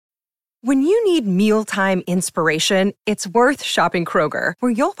When you need mealtime inspiration, it's worth shopping Kroger,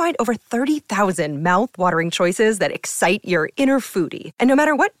 where you'll find over 30,000 mouth-watering choices that excite your inner foodie. And no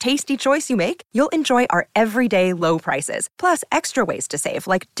matter what tasty choice you make, you'll enjoy our everyday low prices, plus extra ways to save,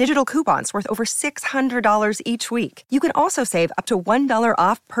 like digital coupons worth over $600 each week. You can also save up to $1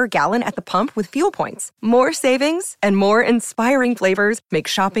 off per gallon at the pump with fuel points. More savings and more inspiring flavors make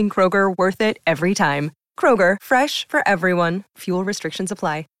shopping Kroger worth it every time. Kroger, fresh for everyone. Fuel restrictions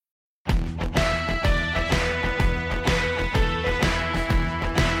apply.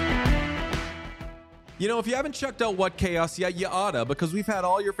 You know, if you haven't checked out What Chaos yet, you oughta, because we've had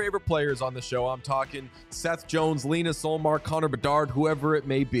all your favorite players on the show. I'm talking Seth Jones, Lena Solmar, Connor Bedard, whoever it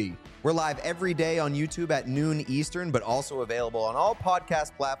may be. We're live every day on YouTube at noon Eastern, but also available on all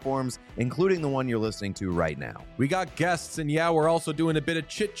podcast platforms, including the one you're listening to right now. We got guests, and yeah, we're also doing a bit of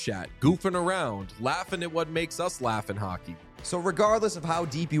chit-chat, goofing around, laughing at what makes us laugh in hockey. So regardless of how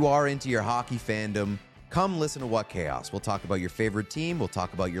deep you are into your hockey fandom, come listen to What Chaos. We'll talk about your favorite team, we'll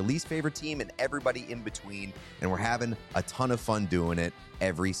talk about your least favorite team, and everybody in between, and we're having a ton of fun doing it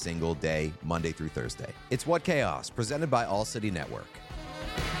every single day, Monday through Thursday. It's What Chaos, presented by All City Network.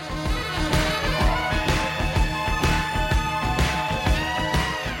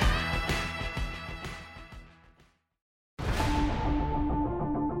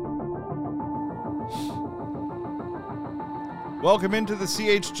 Welcome into the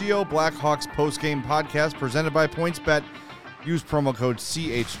CHGO Blackhawks postgame podcast presented by PointsBet. Use promo code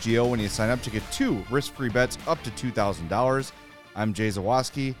CHGO when you sign up to get 2 risk-free bets up to $2,000. I'm Jay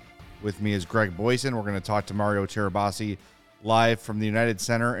Zawoski. With me is Greg Boyson. We're going to talk to Mario Tirabassi live from the United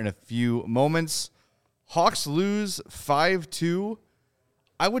Center in a few moments. Hawks lose 5-2.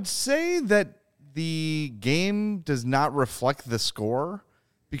 I would say that the game does not reflect the score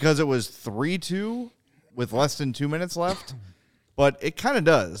because it was 3-2 with less than 2 minutes left. But it kind of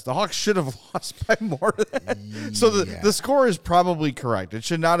does. The Hawks should have lost by more than that. So the score is probably correct. It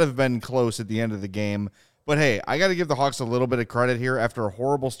should not have been close at the end of the game. But, hey, I got to give the Hawks a little bit of credit here. After a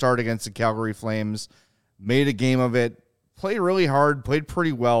horrible start against the Calgary Flames, made a game of it, played really hard, played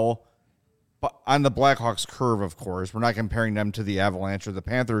pretty well. But on the Blackhawks curve, of course. We're not comparing them to the Avalanche or the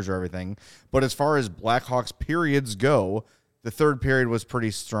Panthers or everything. But as far as Blackhawks periods go, the third period was pretty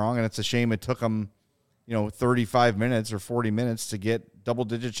strong, and it's a shame it took them 35 minutes or 40 minutes to get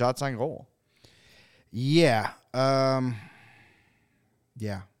double-digit shots on goal. Yeah. Nailed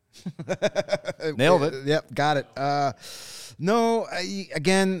it. Yep, got it.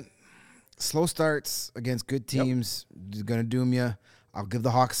 Again, slow starts against good teams is going to doom you. I'll give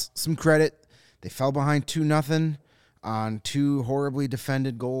the Hawks some credit. They fell behind 2-0 on 2 horribly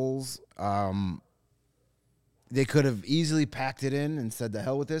defended goals. They could have easily packed it in and said, "The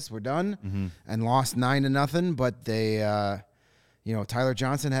hell with this, we're done," and lost 9-0. But they, Tyler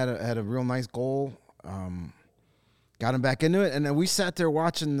Johnson had a real nice goal, got him back into it, and then we sat there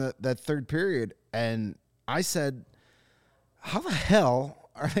watching that third period, and I said, "How the hell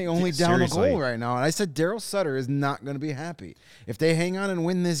are they only down a goal right now?" And I said, Daryl Sutter is not going to be happy if they hang on and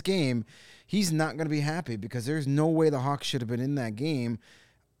win this game. He's not going to be happy because there's no way the Hawks should have been in that game.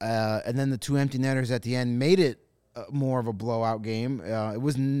 And then the 2 empty netters at the end made it more of a blowout game. It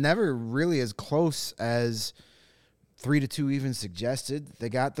was never really as close as 3-2 even suggested. They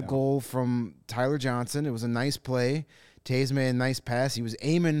got the goal from Tyler Johnson. It was a nice play. Taves made a nice pass. He was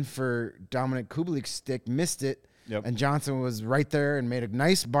aiming for Dominic Kubelik's stick, missed it, and Johnson was right there and made a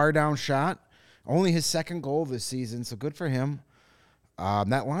nice bar-down shot. Only his second goal this season, so good for him.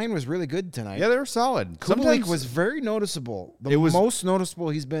 That line was really good tonight. Yeah, they were solid. Kubelik was very noticeable. It was most noticeable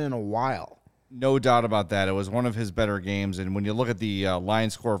he's been in a while. No doubt about that. It was one of his better games. And when you look at the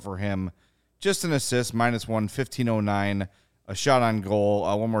line score for him, just an assist, -1, 1509, a shot on goal,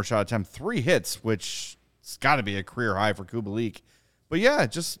 one more shot attempt, 3 hits, which has got to be a career high for Kubelik. But, yeah,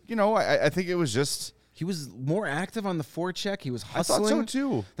 just, I think it was just... He was more active on the forecheck. He was hustling. I thought so,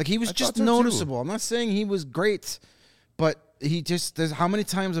 too. Like, he was just noticeable. I'm not saying he was great, but... there's how many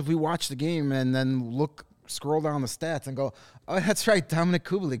times have we watched the game and then scroll down the stats and go, oh, that's right, Dominic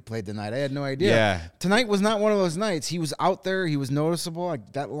Kubelik played tonight. I had no idea. Yeah. Tonight was not one of those nights. He was out there. He was noticeable.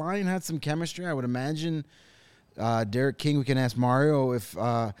 Like, that line had some chemistry. I would imagine Derek King, we can ask Mario if,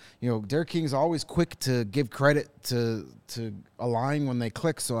 Derek King's always quick to give credit to a line when they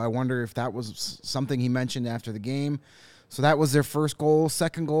click. So I wonder if that was something he mentioned after the game. So that was their first goal.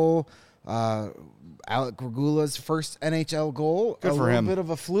 Second goal, Alec Regula's first NHL goal. Good for him. A little bit of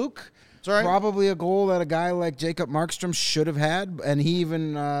a fluke. That's right. Probably a goal that a guy like Jacob Markstrom should have had, and he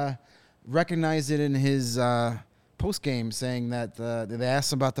even recognized it in his post-game, saying that they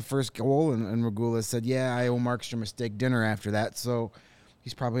asked him about the first goal, and Regula said, yeah, I owe Markstrom a steak dinner after that. So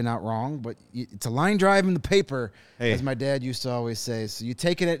He's probably not wrong, but it's a line drive in the paper, Hey. as my dad used to always say. So you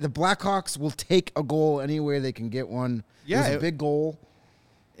take it. The Blackhawks will take a goal anywhere they can get one. Yeah, It was a big goal.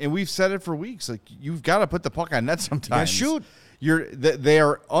 And we've said it for weeks. Like, you've got to put the puck on net sometimes. shoot. They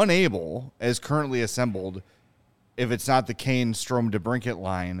are unable, as currently assembled, if it's not the Kane, Strome, DeBrincat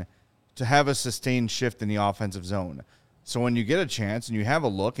line, to have a sustained shift in the offensive zone. So when you get a chance and you have a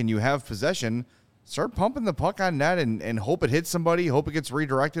look and you have possession, start pumping the puck on net and hope it hits somebody, hope it gets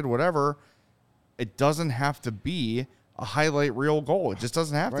redirected, whatever. It doesn't have to be a highlight reel goal. It just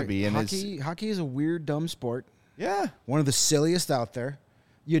doesn't have to be. And hockey is a weird, dumb sport. Yeah. One of the silliest out there.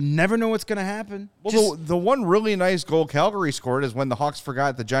 You never know what's going to happen. Well, the one really nice goal Calgary scored is when the Hawks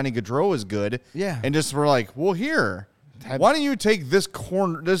forgot that Johnny Gaudreau is good. Yeah. And just were like, well, here, why don't you take this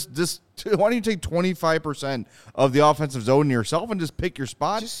corner, why don't you take 25% of the offensive zone yourself and just pick your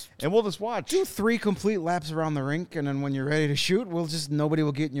spot, and we'll just watch. Do 3 complete laps around the rink, and then when you're ready to shoot, nobody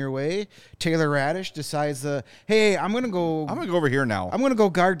will get in your way. Taylor Radish decides, hey, I'm going to go over here now. I'm going to go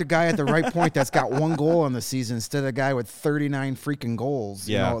guard the guy at the right point that's got 1 goal on the season instead of the guy with 39 freaking goals.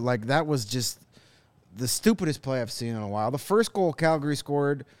 Yeah. You know, like, that was just the stupidest play I've seen in a while. The first goal Calgary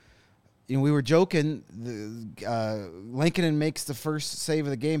scored, you know, we were joking. Lankinen makes the first save of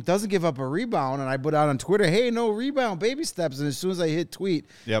the game, doesn't give up a rebound, and I put out on Twitter, "Hey, no rebound, baby steps." And as soon as I hit tweet,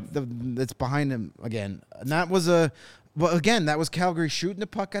 it's behind him again. And that was that was Calgary shooting the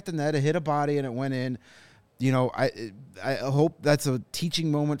puck at the net. It hit a body and it went in. You know, I hope that's a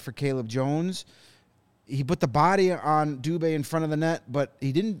teaching moment for Caleb Jones. He put the body on Dubé in front of the net, but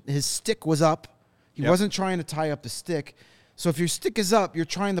he didn't. His stick was up. He wasn't trying to tie up the stick. So if your stick is up, you're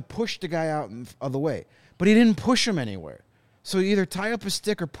trying to push the guy out of the way. But he didn't push him anywhere. So either tie up his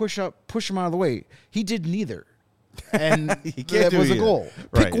stick or push him out of the way. He did neither. And that was a goal.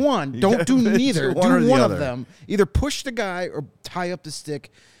 Right. Pick one. Don't do neither. Do one of other. them. Either push the guy or tie up the stick.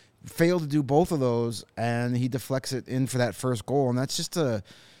 Failed to do both of those, and he deflects it in for that first goal. And that's just a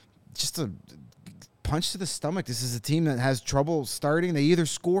punch to the stomach. This is a team that has trouble starting. They either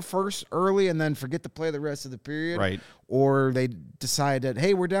score first early and then forget to play the rest of the period, right? Or they decide that,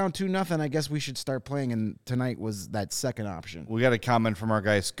 hey, we're down 2-0. I guess we should start playing. And tonight was that second option. We got a comment from our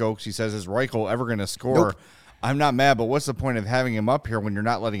guy Skokes. He says, "Is Reichel ever going to score?" Nope. I'm not mad, but what's the point of having him up here when you're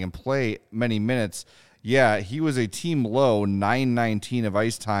not letting him play many minutes? Yeah, he was a team low 9:19 of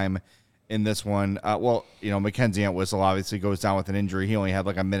ice time in this one. Mackenzie Entwistle obviously goes down with an injury. He only had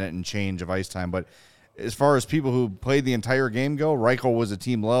like a minute and change of ice time, but as far as people who played the entire game go, Reichel was a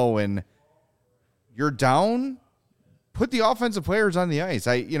team low, and you're down, put the offensive players on the ice.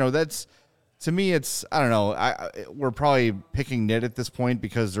 That's, to me, it's, I don't know. We're probably picking nit at this point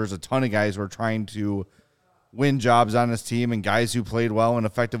because there's a ton of guys who are trying to win jobs on this team, and guys who played well and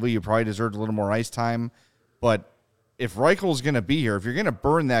effectively, you probably deserved a little more ice time. But if Reichel's going to be here, if you're going to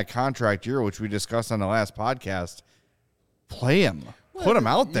burn that contract year, which we discussed on the last podcast, play him. Put him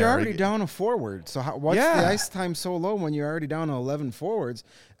out there. You're already down a forward. So what's the ice time so low when you're already down to 11 forwards?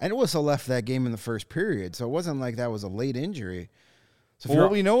 And Whistle left that game in the first period, so it wasn't like that was a late injury. So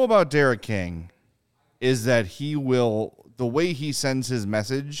what we know about Derek King is that the way he sends his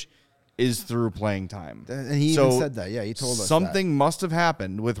message is through playing time. And he even said that. Yeah, he told us something must have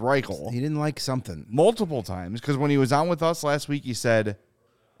happened with Reichel. He didn't like something. Multiple times, because when he was on with us last week, he said,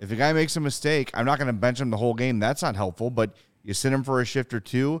 if a guy makes a mistake, I'm not going to bench him the whole game. That's not helpful, but you send him for a shift or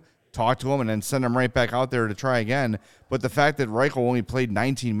two, talk to him, and then send him right back out there to try again. But the fact that Reichel only played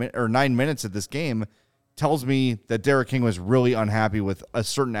 9 minutes of this game tells me that Derek King was really unhappy with a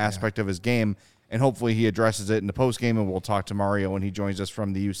certain aspect of his game, and hopefully he addresses it in the postgame, and we'll talk to Mario when he joins us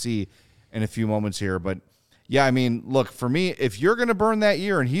from the UC in a few moments here. But, yeah, I mean, look, for me, if you're going to burn that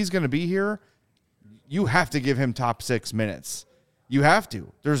year and he's going to be here, you have to give him top 6 minutes. You have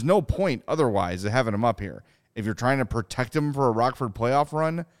to. There's no point otherwise of having him up here. If you're trying to protect him for a Rockford playoff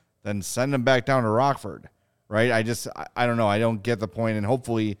run, then send him back down to Rockford, right? I don't know. I don't get the point, and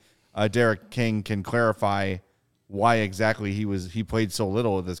hopefully Derek King can clarify why exactly he played so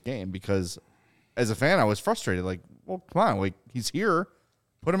little of this game, because as a fan, I was frustrated. Like, well, come on. Like, he's here.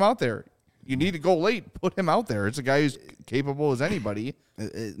 Put him out there. You need to go late. Put him out there. It's a guy who's capable as anybody,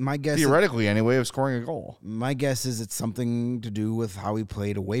 my guess, theoretically anyway, of scoring a goal. My guess is it's something to do with how he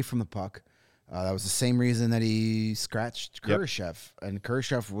played away from the puck. That was the same reason that he scratched Kurashev, and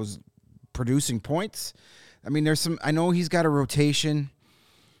Kurashev was producing points. I mean, I know he's got a rotation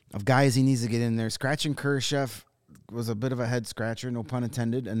of guys he needs to get in there. Scratching Kurashev was a bit of a head scratcher, no pun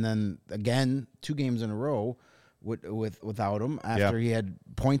intended. And then again, 2 games in a row without him after he had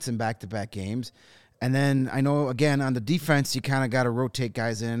points in back-to-back games. And then I know, again, on the defense, you kind of got to rotate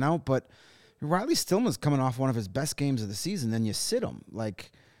guys in and out, but Riley Stillman's coming off one of his best games of the season, then you sit him.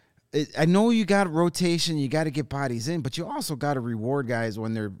 Like, I know you got rotation, you got to get bodies in, but you also got to reward guys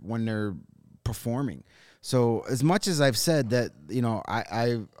when they're performing. So as much as I've said that,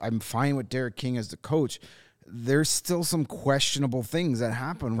 I'm fine with Derek King as the coach, there's still some questionable things that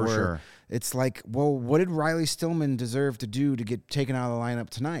happen where it's like, well, what did Riley Stillman deserve to do to get taken out of the lineup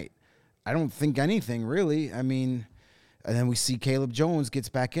tonight? I don't think anything, really. I mean, and then we see Caleb Jones gets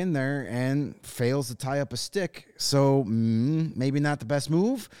back in there and fails to tie up a stick. So maybe not the best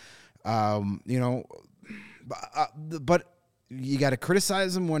move, but you got to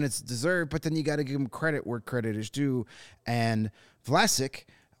criticize him when it's deserved, but then you got to give him credit where credit is due. And Vlasic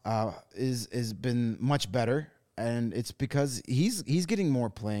is been much better, and it's because he's getting more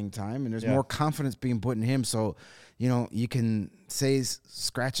playing time, and there's more confidence being put in him. So, you can say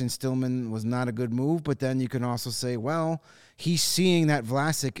scratching Stillman was not a good move, but then you can also say, well, he's seeing that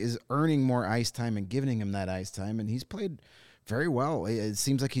Vlasic is earning more ice time and giving him that ice time, and he's played very well. It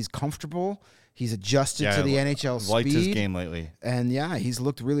seems like he's comfortable. He's adjusted to the NHL speed. Liked his game lately. And, he's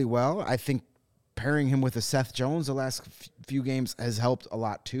looked really well. I think pairing him with a Seth Jones the last few games has helped a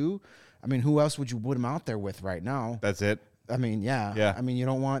lot, too. I mean, who else would you put him out there with right now? That's it. I mean, yeah. I mean, you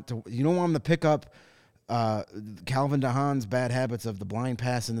don't want him to pick up Calvin DeHaan's bad habits of the blind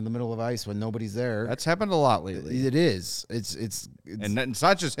pass into the middle of ice when nobody's there. That's happened a lot lately. It is. It's and it's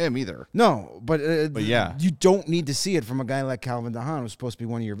not just him either. No, but yeah, you don't need to see it from a guy like Calvin DeHaan, who's supposed to be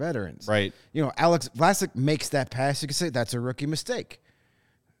one of your veterans. Right. Alex Vlasic makes that pass. You can say that's a rookie mistake.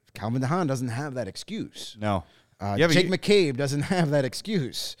 Calvin DeHaan doesn't have that excuse. No. Jake McCabe doesn't have that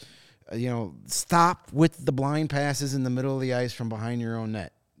excuse. Stop with the blind passes in the middle of the ice from behind your own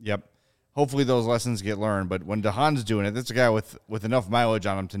net. Yep. Hopefully those lessons get learned. But when DeHaan's doing it, that's a guy with enough mileage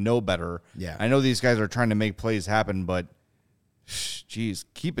on him to know better. Yeah. I know these guys are trying to make plays happen, but geez,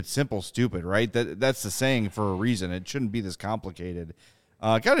 keep it simple, stupid, right? That's the saying for a reason. It shouldn't be this complicated.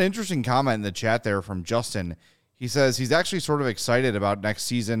 Got an interesting comment in the chat there from Justin. He says he's actually sort of excited about next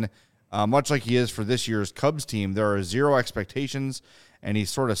season, much like he is for this year's Cubs team. There are zero expectations, and he's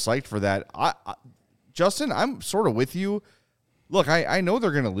sort of psyched for that. Justin, I'm sort of with you. Look, I know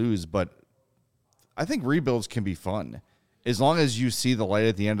they're going to lose, but I think rebuilds can be fun as long as you see the light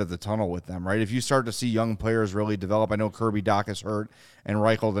at the end of the tunnel with them, right? If you start to see young players really develop, I know Kirby Dach is hurt and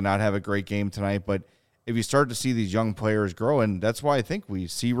Reichel did not have a great game tonight, but if you start to see these young players grow, and that's why I think we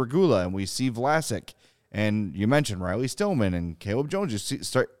see Regula and we see Vlasic, and you mentioned Riley Stillman and Caleb Jones, you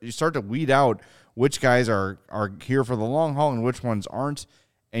start to weed out which guys are here for the long haul and which ones aren't,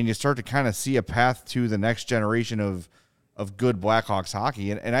 and you start to kind of see a path to the next generation of good Blackhawks hockey,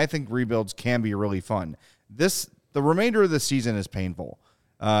 and I think rebuilds can be really fun. The remainder of the season is painful.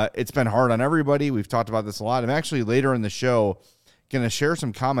 It's been hard on everybody. We've talked about this a lot. I'm actually later in the show going to share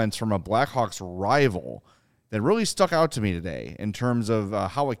some comments from a Blackhawks rival that really stuck out to me today in terms of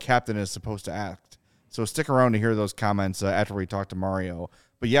how a captain is supposed to act. So stick around to hear those comments after we talk to Mario.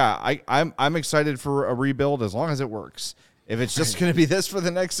 But yeah, I'm excited for a rebuild as long as it works. If it's just going to be this for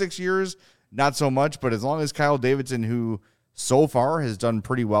the next 6 years, not so much. But as long as Kyle Davidson, who so far has done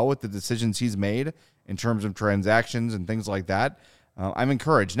pretty well with the decisions he's made in terms of transactions and things like that, I'm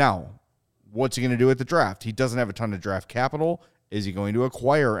encouraged. Now, what's he going to do at the draft? He doesn't have a ton of draft capital. Is he going to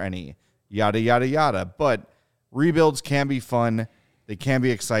acquire any? Yada, yada, yada. But rebuilds can be fun. They can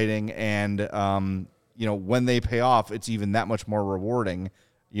be exciting. And, when they pay off, it's even that much more rewarding.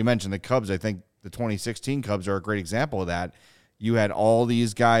 You mentioned the Cubs. I think the 2016 Cubs are a great example of that. You had all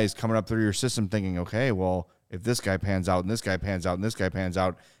these guys coming up through your system thinking, okay, well, if this guy pans out and this guy pans out and this guy pans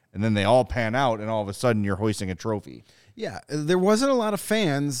out, and then they all pan out, and all of a sudden you're hoisting a trophy. Yeah, there wasn't a lot of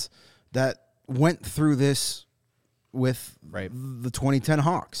fans that went through this with the 2010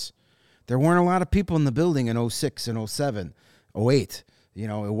 Hawks. There weren't a lot of people in the building in 06 and 07, 08. It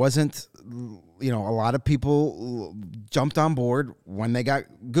wasn't, a lot of people jumped on board when they got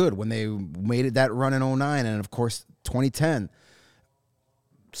good, when they made it that run in 09 and, of course, 2010.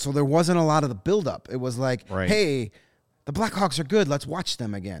 So there wasn't a lot of the buildup. It was like, hey, the Blackhawks are good. Let's watch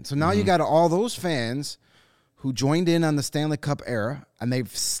them again. So now you got all those fans who joined in on the Stanley Cup era, and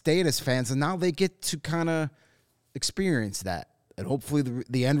they've stayed as fans, and now they get to kind of experience that. And hopefully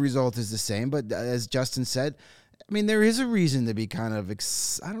the end result is the same. But as Justin said, I mean, there is a reason to be kind of,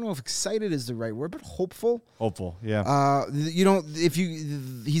 I don't know if excited is the right word, but hopeful. Hopeful, yeah.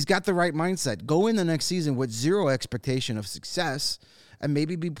 He's got the right mindset. Go in the next season with zero expectation of success, and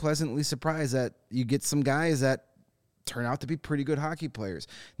maybe be pleasantly surprised that you get some guys that turn out to be pretty good hockey players.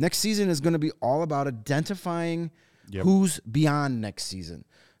 Next season is going to be all about identifying who's beyond next season.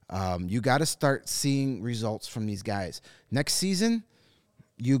 You got to start seeing results from these guys. Next season,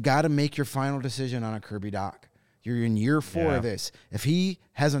 you got to make your final decision on a Kirby Dach. You're in year 4 of this. If he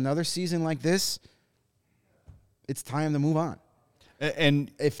has another season like this, it's time to move on.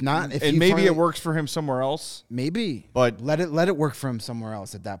 And if not, and maybe it works for him somewhere else. Maybe, but let it work for him somewhere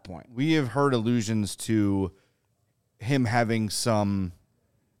else at that point. We have heard allusions to him having some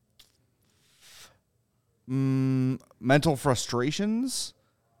mental frustrations,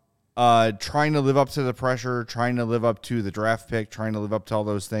 trying to live up to the pressure, trying to live up to the draft pick, trying to live up to all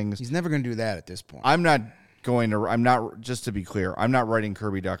those things. He's never going to do that at this point. Just to be clear, I'm not writing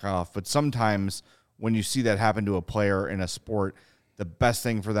Kirby Dach off, but sometimes when you see that happen to a player in a sport, the best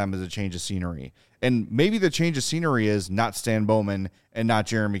thing for them is a change of scenery. And maybe the change of scenery is not Stan Bowman and not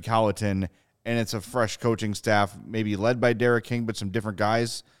Jeremy Colleton, and it's a fresh coaching staff, maybe led by Derek King, but some different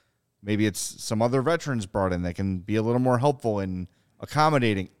guys. Maybe it's some other veterans brought in that can be a little more helpful and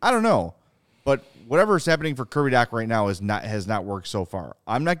accommodating. I don't know. But whatever is happening for Kirby Dach right now has not worked so far.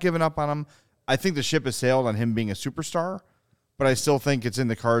 I'm not giving up on him. I think the ship has sailed on him being a superstar, but I still think it's in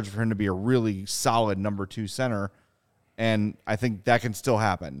the cards for him to be a really solid number 2 center, and I think that can still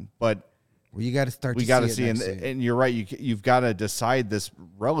happen. But you got to start. We got to see, and you're right. You've got to decide this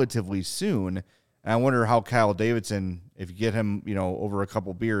relatively soon. And I wonder how Kyle Davidson, if you get him, over a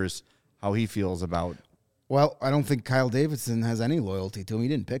couple beers, how he feels about. Well, I don't think Kyle Davidson has any loyalty to him. He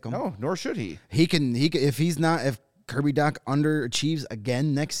didn't pick him. No, nor should he. He can if Kirby Dach underachieves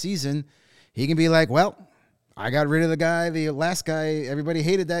again next season, he can be like, well, I got rid of the last guy. Everybody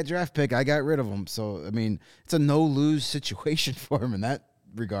hated that draft pick. I got rid of him. So, I mean, it's a no-lose situation for him in that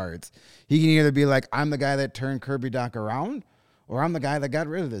regards. He can either be like, I'm the guy that turned Kirby Dach around, or I'm the guy that got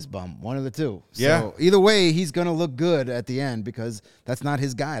rid of this bum. One of the two. Yeah. So, either way, he's going to look good at the end because that's not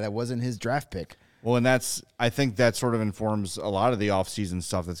his guy. That wasn't his draft pick. Well, and I think that sort of informs a lot of the offseason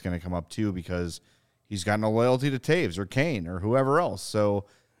stuff that's going to come up, too, because he's got no loyalty to Taves or Kane or whoever else. So,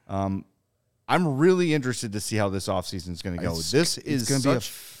 I'm really interested to see how this offseason is going to go. This is going to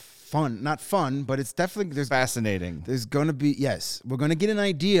be not fun, but it's definitely fascinating. There's going to be, we're going to get an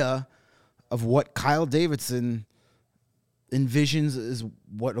idea of what Kyle Davidson envisions is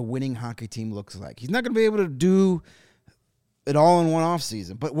what a winning hockey team looks like. He's not going to be able to do it all in one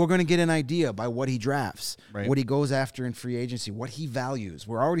offseason, but we're going to get an idea by what he drafts, what he goes after in free agency, what he values.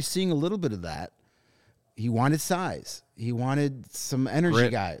 We're already seeing a little bit of that. He wanted size. He wanted some energy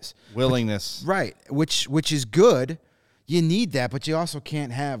guys. Willingness. Which is good. You need that, but you also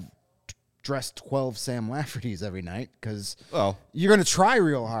can't have dressed 12 Sam Laffertys every night because you're going to try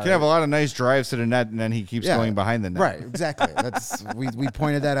real hard. You can have a lot of nice drives to the net, and then he keeps going behind the net. Right, exactly. That's we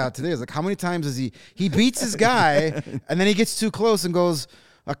pointed that out today. It's like, how many times does he beats his guy, and then he gets too close and goes,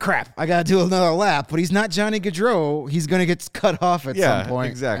 oh, crap, I got to do another lap. But he's not Johnny Gaudreau. He's going to get cut off at some point.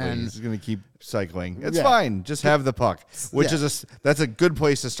 Exactly. And he's going to keep cycling. It's fine. Just have the puck, which is that's a good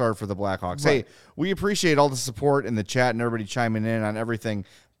place to start for the Blackhawks. Right. Hey, we appreciate all the support in the chat and everybody chiming in on everything.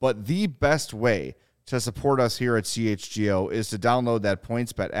 But the best way to support us here at CHGO is to download that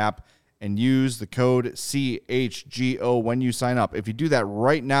PointsBet app and use the code CHGO when you sign up. If you do that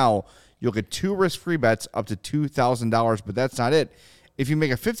right now, you'll get 2 risk-free bets up to $2,000. But that's not it. If you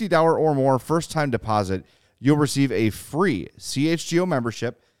make a $50 or more first-time deposit, you'll receive a free CHGO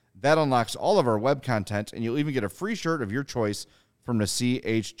membership. That unlocks all of our web content, and you'll even get a free shirt of your choice from the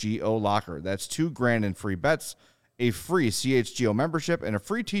CHGO locker. That's $2,000 in free bets, a free CHGO membership, and a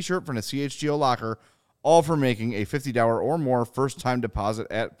free t-shirt from the CHGO locker, all for making a $50 or more first-time deposit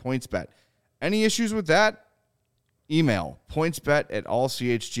at PointsBet. Any issues with that? Email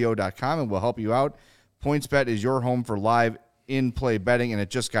pointsbet@allchgo.com, and we'll help you out. PointsBet is your home for live in-play betting, and it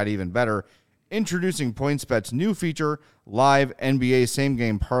just got even better. Introducing PointsBet's new feature, Live NBA Same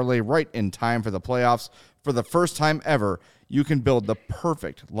Game Parlay, right in time for the playoffs. For the first time ever, you can build the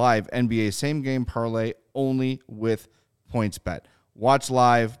perfect live NBA Same Game Parlay only with PointsBet. Watch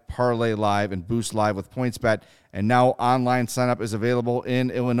live, parlay live, and boost live with PointsBet. And now online sign-up is available in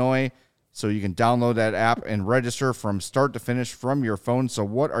Illinois, so you can download that app and register from start to finish from your phone. So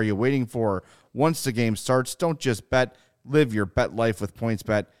what are you waiting for? Once the game starts, don't just bet. Live your bet life with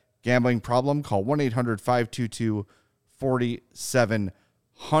PointsBet. Gambling problem? Call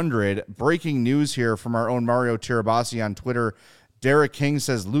 1-800-522-4700. Breaking news here from our own Mario Tirabassi on Twitter. Derek King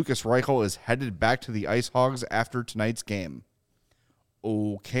says Lucas Reichel is headed back to the Ice Hogs after tonight's game.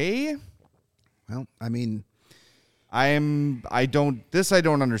 Okay. Well, I mean, I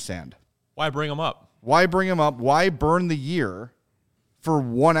don't understand. Why bring him up? Why bring him up? Why burn the year for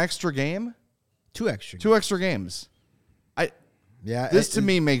one extra game? 2 extra. 2 extra games. This to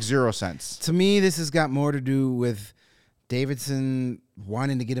me makes zero sense. To me, this has got more to do with Davidson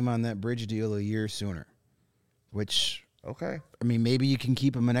wanting to get him on that bridge deal a year sooner, which Okay. I mean, maybe you can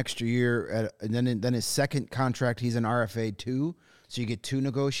keep him an extra year, and then his second contract, he's an RFA too, so you get 2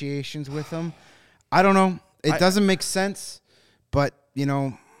 negotiations with him. I don't know. It doesn't make sense, but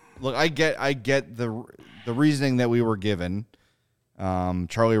look, I get the reasoning that we were given.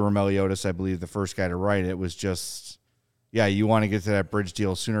 Charlie Romeliotis, I believe, the first guy to write it, was just, yeah, you want to get to that bridge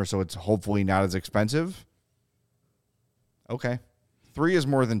deal sooner, so it's hopefully not as expensive. Okay, 3 is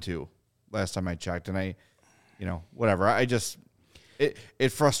more than 2. Last time I checked, and whatever. I just it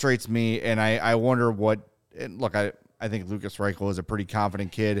frustrates me, and I wonder what. And look, I think Lucas Reichel is a pretty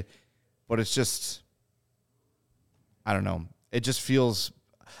confident kid, but it's just, I don't know. It just feels.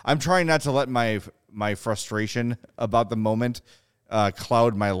 I'm trying not to let my frustration about the moment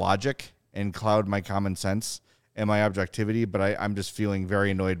cloud my logic and cloud my common sense and my objectivity, but I'm just feeling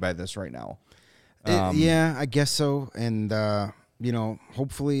very annoyed by this right now. Yeah, I guess so, and.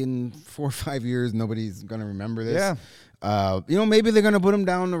 Hopefully in 4 or 5 years, nobody's going to remember this. Yeah. Maybe they're going to put him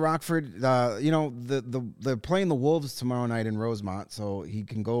down to Rockford. They're playing the Wolves tomorrow night in Rosemont, so he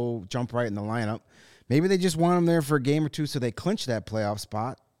can go jump right in the lineup. Maybe they just want him there for a game or two so they clinch that playoff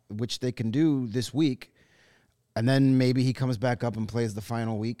spot, which they can do this week. And then maybe he comes back up and plays the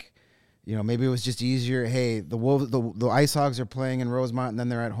final week. Maybe it was just easier. Hey, the Wolves, the Ice Hogs are playing in Rosemont, and then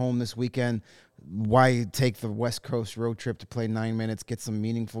they're at home this weekend. Why take the West Coast road trip to play 9 minutes, get some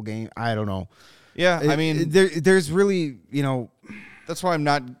meaningful game? I don't know. Yeah, I mean, there's really, that's why I'm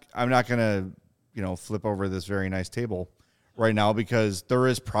not gonna, flip over this very nice table right now, because there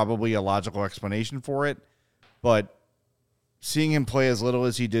is probably a logical explanation for it, but seeing him play as little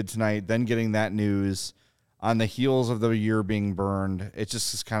as he did tonight, then getting that news on the heels of the year being burned, it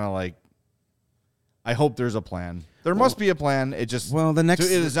just is kind of like, I hope there's a plan. There must be a plan. It is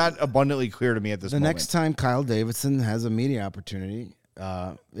not abundantly clear to me at this moment. The next time Kyle Davidson has a media opportunity,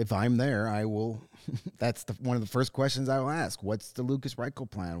 if I'm there, I will. That's one of the first questions I will ask. What's the Lucas Reichel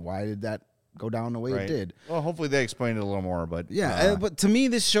plan? Why did that go down the way it did? Well, hopefully they explain it a little more. But yeah, but to me,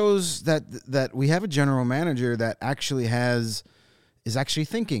 this shows that we have a general manager that actually is actually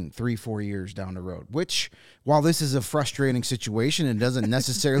thinking 3-4 years down the road, which, while this is a frustrating situation and doesn't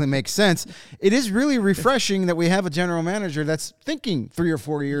necessarily make sense, it is really refreshing that we have a general manager that's thinking 3 or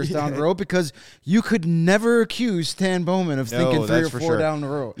 4 years down the road, because you could never accuse Stan Bowman of thinking 3 or 4 down the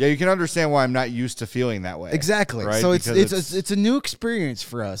road. Yeah, you can understand why I'm not used to feeling that way. Exactly. Right? So it's a new experience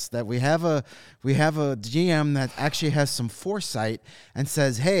for us that we have a GM that actually has some foresight and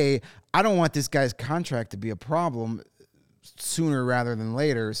says, hey, I don't want this guy's contract to be a problem sooner rather than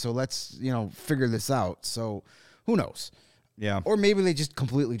later, so let's figure this out. So who knows? Yeah. Or maybe they just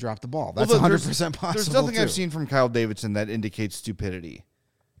completely dropped the ball. That's 100% possible. There's nothing I've seen from Kyle Davidson that indicates stupidity.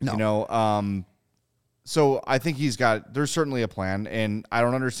 No. So I think there's certainly a plan, and I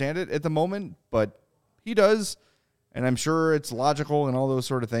don't understand it at the moment, but he does, and I'm sure it's logical and all those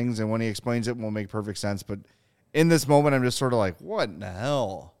sort of things, and when he explains it, it will make perfect sense. But in this moment, I'm just sort of like, what in the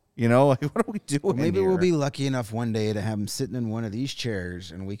hell? What are we doing? Maybe we'll be lucky enough one day to have him sitting in one of these chairs,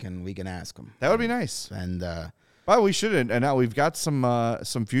 and we can ask him. That would be nice. And but we shouldn't. And now we've got some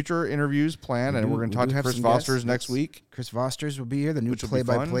future interviews planned, and we're going to talk to Chris Fosters next week. Chris Fosters will be here, the new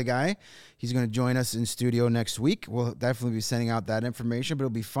play-by-play guy. He's going to join us in studio next week. We'll definitely be sending out that information, but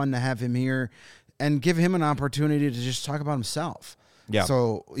it'll be fun to have him here and give him an opportunity to just talk about himself. Yeah.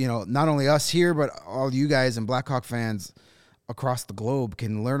 So not only us here, but all you guys and Blackhawk fans across the globe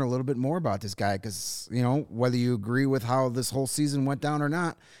can learn a little bit more about this guy, because whether you agree with how this whole season went down or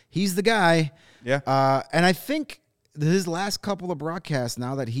not, he's the guy. Yeah. And I think his last couple of broadcasts,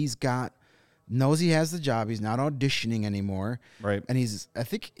 now that knows he has the job, he's not auditioning anymore, right? And I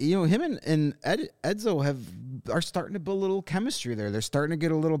think him and Edzo are starting to build a little chemistry there. They're starting to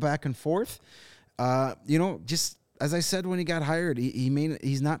get a little back and forth. Just as I said when he got hired,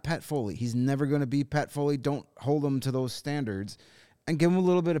 he's not Pat Foley. He's never going to be Pat Foley. Don't hold him to those standards, and give him a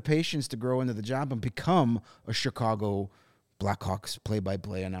little bit of patience to grow into the job and become a Chicago Blackhawks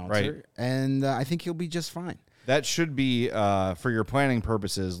play-by-play announcer. Right. And I think he'll be just fine. That should be, for your planning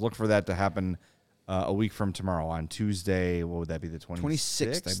purposes, look for that to happen a week from tomorrow on Tuesday. What would that be, the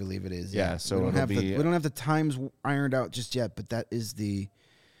 26th? I believe it is. Yeah, so we don't have the times ironed out just yet, but that is the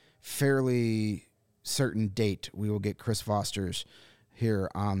fairly certain date we will get Chris Fosters here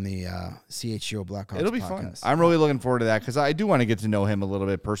on the CHGO Blackhawks It'll be podcast. fun. I'm really looking forward to that, because I do want to get to know him a little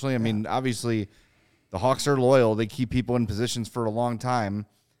bit personally. I mean, obviously, the Hawks are loyal. They keep people in positions for a long time,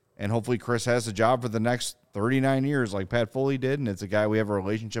 and hopefully Chris has a job for the next 39 years like Pat Foley did, and it's a guy we have a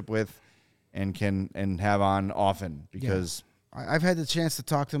relationship with and can have on often, because I've had the chance to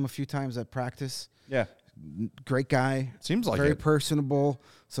talk to him a few times at practice. Yeah. great guy. Seems like very it. personable.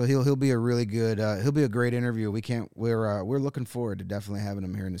 So he'll be a really good. He'll be a great interview. We're looking forward to definitely having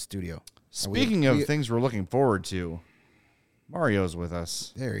him here in the studio. Speaking of things we're looking forward to, Mario's with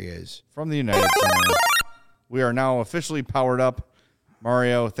us. There he is from the United Center. We are now officially powered up.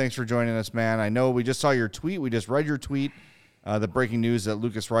 Mario, thanks for joining us, man. I know we just saw your tweet. We just read your tweet. The breaking news that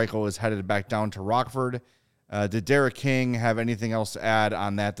Lucas Reichel is headed back down to Rockford. Did Derek King have anything else to add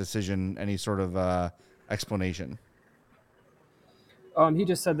on that decision? Any sort of explanation? He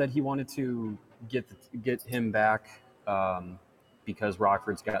just said that he wanted to get him back because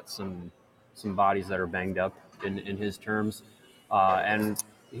Rockford's got some bodies that are banged up in his terms, and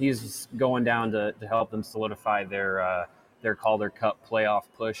he's going down to help them solidify their Calder Cup playoff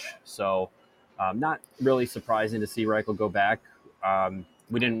push. So not really surprising to see Reichel go back.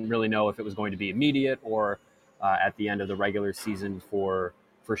 We didn't really know if it was going to be immediate or at the end of the regular season for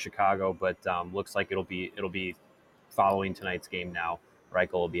Chicago, but looks like it'll be following tonight's game now.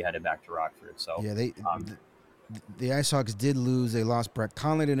 Reichel will be headed back to Rockford. So yeah, the Ice Hawks did lose. They lost Brett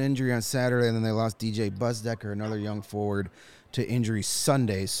Conley to an injury on Saturday, and then they lost DJ Busdecker, another young forward, to injury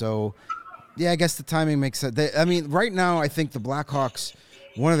Sunday. So, yeah, I guess the timing makes sense. Right now, I think the Blackhawks,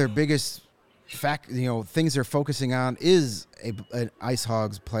 one of their biggest things they're focusing on is an Ice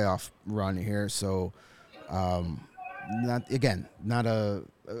Hogs playoff run here. So, not a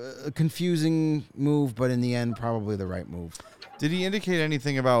confusing move, but in the end, probably the right move. Did he indicate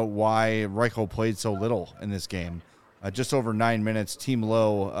anything about why Reichel played so little in this game? Just over 9 minutes. Team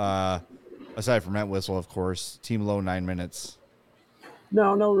low, aside from Entwistle, of course. Team low 9 minutes.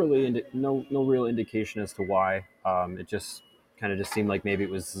 No real indication as to why. It just seemed like maybe it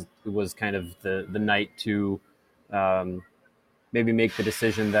was kind of the night to maybe make the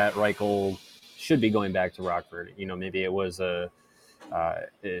decision that Reichel should be going back to Rockford. Maybe it was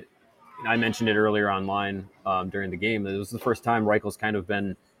I mentioned it earlier online during the game. It was the first time Reichel's kind of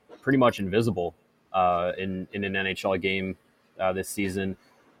been pretty much invisible in an NHL game this season.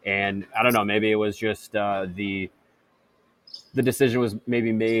 And I don't know, maybe it was just the decision was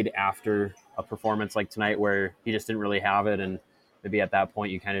maybe made after a performance like tonight where he just didn't really have it. And maybe at that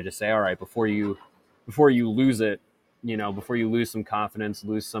point you kind of just say, all right, before you lose it, before you lose some confidence,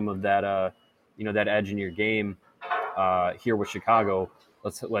 lose some of that, that edge in your game here with Chicago,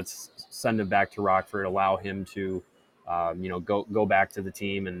 let's send him back to Rockford, allow him to, go back to the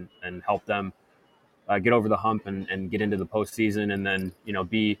team and help them get over the hump and get into the postseason, and then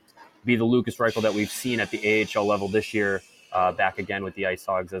be the Lucas Reichel that we've seen at the AHL level this year, back again with the Ice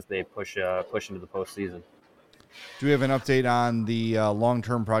Hogs as they push into the postseason. Do we have an update on the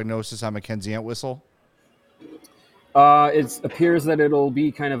long-term prognosis on Mackenzie Entwistle? It appears that it'll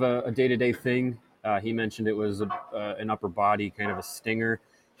be kind of a day-to-day thing. He mentioned it was an upper body, kind of a stinger.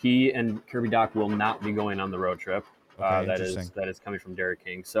 He and Kirby Doc will not be going on the road trip. Okay, that is coming from Derek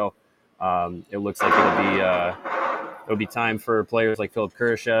King. So it looks like it'll be time for players like Philip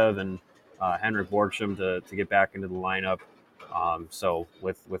Kurashev and Henrik Borgstrom to get back into the lineup. So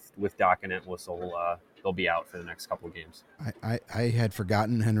with Doc and Entwistle, they'll be out for the next couple of games. I had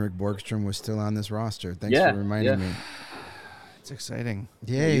forgotten Henrik Borgstrom was still on this roster. Thanks for reminding me. It's exciting.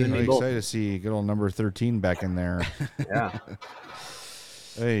 Yeah, I'm really excited to see good old number 13 back in there. Yeah.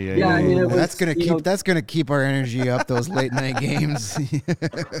 That's gonna keep our energy up, those late night games.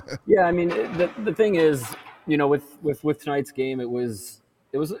 Yeah, I mean the thing is, with tonight's game, it was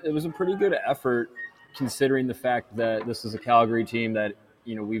a pretty good effort considering the fact that this is a Calgary team that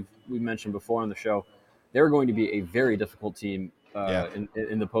we've mentioned before on the show. They're going to be a very difficult team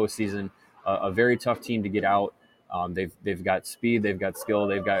in the postseason, a very tough team to get out. They've got speed, they've got skill,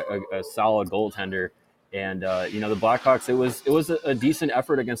 they've got a solid goaltender, and the Blackhawks. It was a decent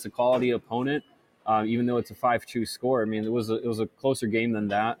effort against a quality opponent, even though it's a 5-2 score. I mean, it was a closer game than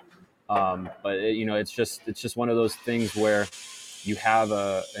that, but it's just one of those things where you have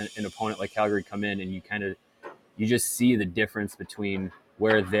an opponent like Calgary come in and you just see the difference between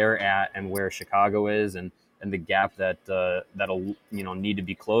where they're at and where Chicago is, and the gap that'll need to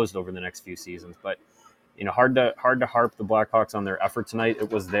be closed over the next few seasons, but. Hard to harp the Blackhawks on their effort tonight.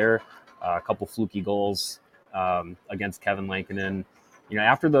 It was there, a couple fluky goals against Kevin Lankinen.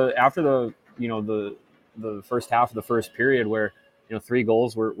 After the first half of the first period where 3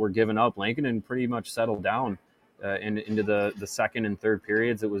 goals were given up, Lankinen pretty much settled down into the second and third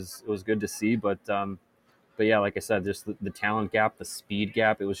periods. It was good to see, but yeah, like I said, just the talent gap, the speed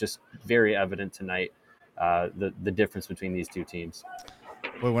gap. It was just very evident tonight, the difference between these two teams.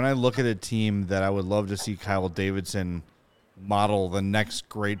 But when I look at a team that I would love to see Kyle Davidson model the next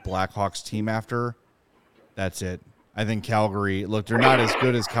great Blackhawks team after, that's it. I think Calgary, look, they're not as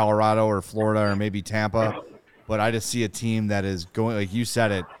good as Colorado or Florida or maybe Tampa, but I just see a team that is going, like you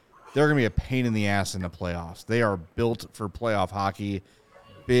said it, they're going to be a pain in the ass in the playoffs. They are built for playoff hockey.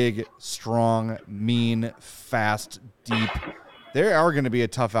 Big, strong, mean, fast, deep. They are going to be a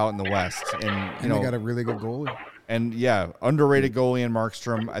tough out in the West. And they got a really good goalie. And, yeah, underrated goalie in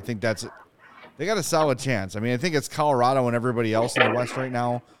Markstrom. I think they got a solid chance. I mean, I think it's Colorado and everybody else in the West right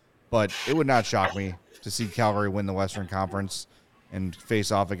now, but it would not shock me to see Calgary win the Western Conference and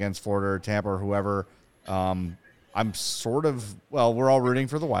face off against Florida or Tampa or whoever. I'm sort of, well, we're all rooting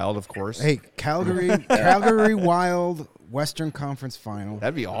for the Wild, of course. Hey, Calgary Wild Western Conference Final.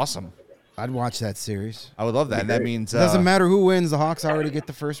 That'd be awesome. I'd watch that series. I would love that. And that means doesn't matter who wins. The Hawks already get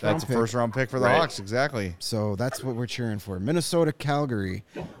the first round pick. That's a first-round pick for the Hawks, exactly. So that's what we're cheering for. Minnesota, Calgary,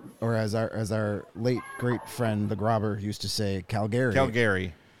 or as our late great friend the Grobber used to say, Calgary.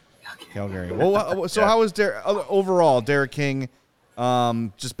 Calgary. Well, so how is overall Derek King?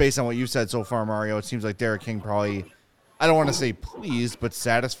 Just based on what you said so far, Mario, it seems like Derek King probably, I don't want to say pleased, but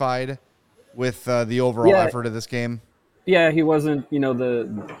satisfied with the overall effort of this game. Yeah, he wasn't,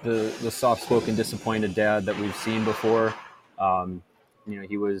 the soft-spoken, disappointed dad that we've seen before.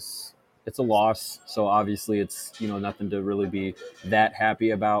 He was. It's a loss, so obviously it's nothing to really be that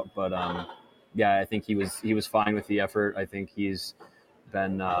happy about. But I think he was fine with the effort. I think he's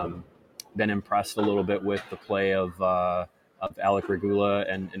been impressed a little bit with the play of Alec Regula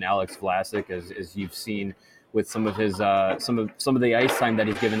and Alex Vlasic, as you've seen with some of his some of the ice time that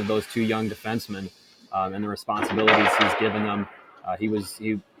he's given to those two young defensemen. And the responsibilities he's given them.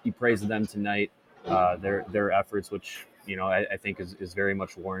 He praised them tonight, their efforts, which I think is very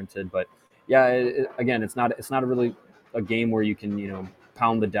much warranted. But again, it's not really a game where you can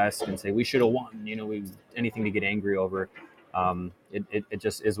pound the desk and say we should have won. Anything to get angry over. It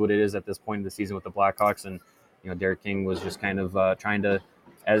just is what it is at this point in the season with the Blackhawks, and Derek King was just kind of trying to,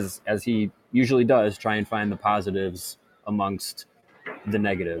 as he usually does, try and find the positives amongst the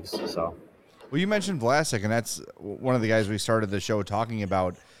negatives. So. Well, you mentioned Vlasic, and that's one of the guys we started the show talking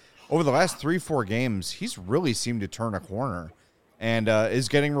about. Over the last 3-4 games, he's really seemed to turn a corner and is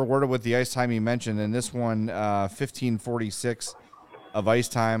getting rewarded with the ice time he mentioned. And this one, 15:46 of ice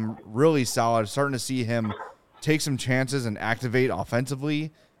time, really solid. Starting to see him take some chances and activate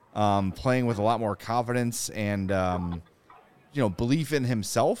offensively, playing with a lot more confidence and belief in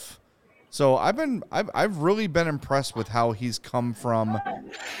himself. So I've really been impressed with how he's come from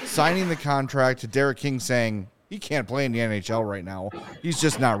signing the contract to Derek King saying he can't play in the NHL right now, he's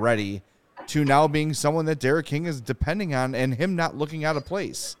just not ready, to now being someone that Derek King is depending on and him not looking out of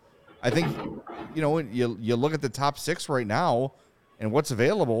place. I think you look at the top 6 right now and what's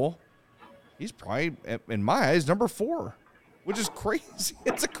available, he's probably, in my eyes, number 4, which is crazy.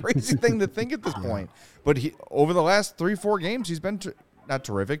 It's a crazy thing to think at this point. But over the last 3-4 games, he's been not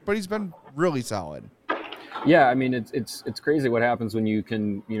terrific, but he's been really solid. Yeah, I mean, it's crazy what happens when you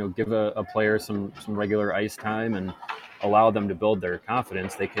can give a player some regular ice time and allow them to build their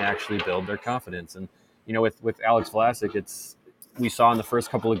confidence. They can actually build their confidence. And with Alex Vlasic, we saw in the first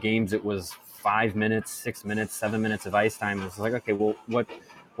couple of games it was 5 minutes, 6 minutes, 7 minutes of ice time. It's like, okay, well,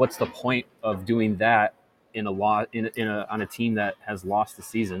 what's the point of doing that on a team that has lost the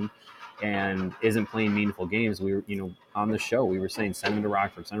season and isn't playing meaningful games? We were, on the show, we were saying send him to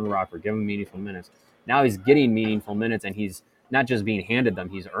Rockford, give him meaningful minutes. Now he's getting meaningful minutes, and he's not just being handed them;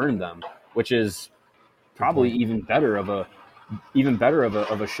 he's earned them, which is probably even better of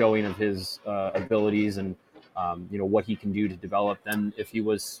a showing of his abilities and what he can do to develop than if he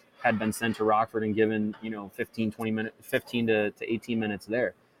had been sent to Rockford and given 15 to 18 minutes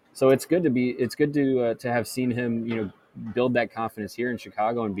there. So it's good to have seen him build that confidence here in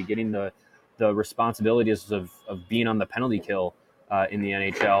Chicago and be getting the responsibilities of being on the penalty kill in the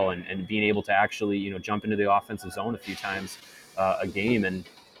NHL and being able to actually jump into the offensive zone a few times a game. And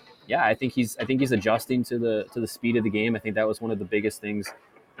I think he's adjusting to the speed of the game. I think that was one of the biggest things,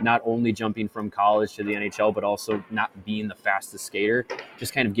 not only jumping from college to the NHL, but also not being the fastest skater,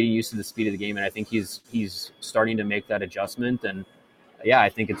 just kind of getting used to the speed of the game. And I think he's starting to make that adjustment. And I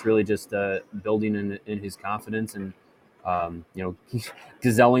think it's really just building in his confidence and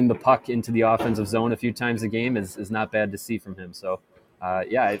gazelling the puck into the offensive zone a few times a game is not bad to see from him. So,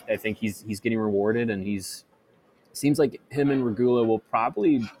 I think he's getting rewarded, and seems like him and Regula will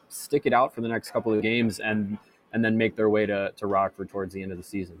probably stick it out for the next couple of games and then make their way to Rockford towards the end of the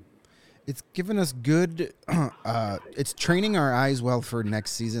season. It's given us good. It's training our eyes well for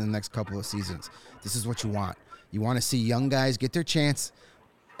next season, the next couple of seasons. This is what you want. You want to see young guys get their chance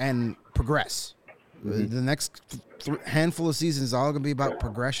and progress. The next handful of seasons is all going to be about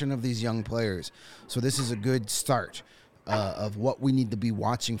progression of these young players. So this is a good start of what we need to be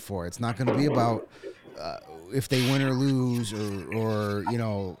watching for. It's not going to be about if they win or lose or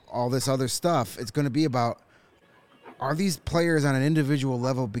all this other stuff. It's going to be about, are these players on an individual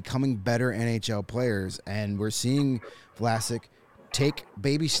level becoming better NHL players? And we're seeing Vlasic take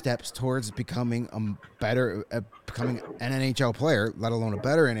baby steps towards becoming becoming an NHL player, let alone a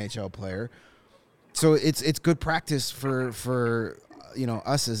better NHL player. So it's good practice for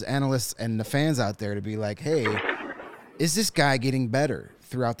us as analysts and the fans out there to be like, hey, is this guy getting better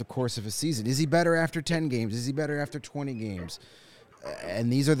throughout the course of a season? Is he better after 10 games? Is he better after 20 games?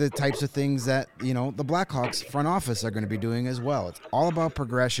 And these are the types of things that, the Blackhawks front office are going to be doing as well. It's all about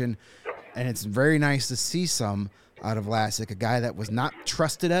progression, and it's very nice to see some out of Vlasic, a guy that was not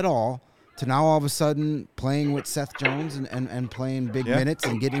trusted at all, to now all of a sudden playing with Seth Jones and playing big minutes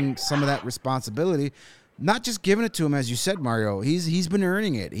and getting some of that responsibility. Not just giving it to him, as you said, Mario. He's been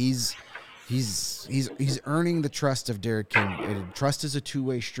earning it. He's earning the trust of Derek King. Trust is a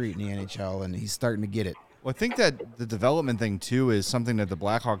two-way street in the NHL, and he's starting to get it. Well, I think that the development thing, too, is something that the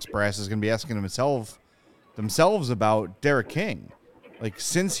Blackhawks brass is going to be asking themselves about Derek King. Like,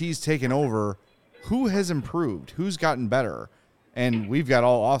 since he's taken over, who has improved? Who's gotten better? And we've got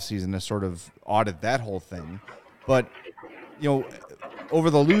all offseason to sort of audit that whole thing. But, over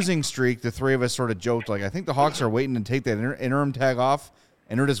the losing streak, the three of us sort of joked, like, I think the Hawks are waiting to take that interim tag off,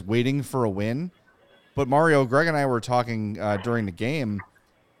 and they're just waiting for a win. But, Mario, Greg and I were talking during the game,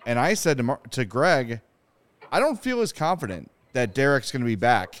 and I said to Greg, I don't feel as confident that Derek's going to be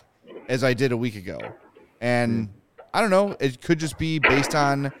back as I did a week ago. And I don't know, it could just be based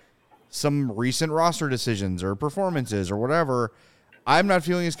on some recent roster decisions or performances or whatever. I'm not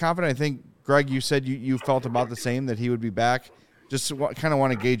feeling as confident. I think, Greg, you said you felt about the same, that he would be back. Just kind of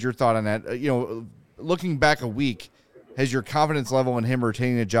want to gauge your thought on that. Looking back a week, has your confidence level in him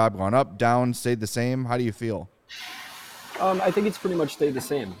retaining a job gone up, down, stayed the same? How do you feel? I think it's pretty much stayed the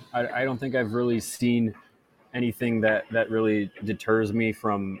same. I don't think I've really seen anything that really deters me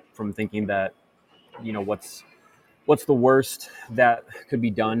from thinking that, what's the worst that could be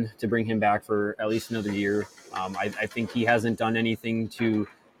done to bring him back for at least another year. I think he hasn't done anything to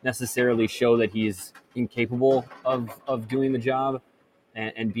necessarily show that he's incapable of doing the job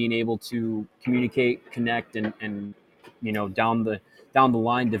and being able to communicate, connect, and down the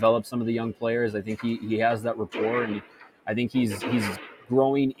line develop some of the young players. I think he has that rapport, and I think he's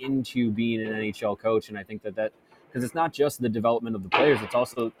growing into being an NHL coach. And I think that because it's not just the development of the players, it's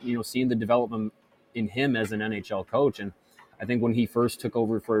also, seeing the development in him as an NHL coach. And I think when he first took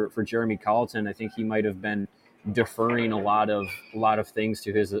over for Jeremy Colleton, I think he might have been deferring a lot of things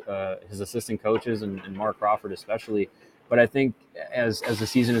to his assistant coaches and Mark Crawford especially. But I think as the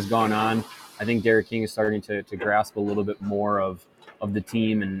season has gone on, I think Derek King is starting to grasp a little bit more of the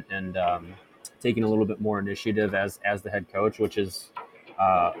team and taking a little bit more initiative as the head coach, which is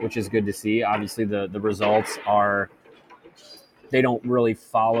good to see. Obviously, the results they don't really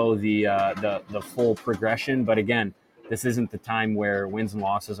follow the full progression. But again, this isn't the time where wins and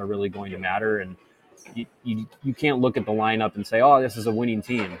losses are really going to matter. And you can't look at the lineup and say, oh, this is a winning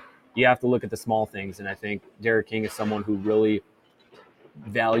team. You have to look at the small things. And I think Derek King is someone who really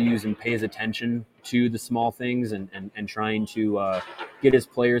values and pays attention to the small things and trying to get his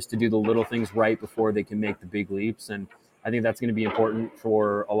players to do the little things right before they can make the big leaps. And I think that's going to be important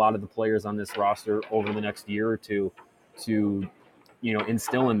for a lot of the players on this roster over the next year or two to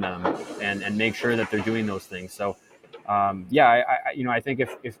instill in them and make sure that they're doing those things. So I think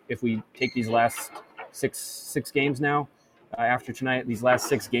if we take these last six games now after tonight, these last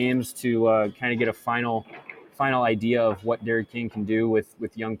 6 games to kind of get a final idea of what Derek King can do with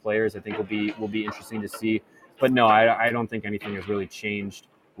young players, I think will be interesting to see. But no, I don't think anything has really changed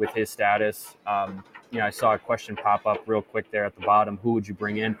with his status. I saw a question pop up real quick there at the bottom. Who would you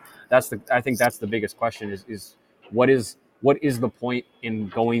bring in? I think that's the biggest question is what is the point in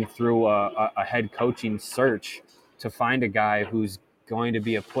going through a head coaching search to find a guy who's going to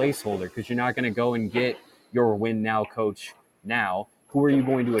be a placeholder? Because you're not going to go and get your win now coach now. Who are you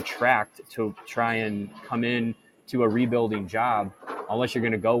going to attract to try and come in to a rebuilding job, unless you're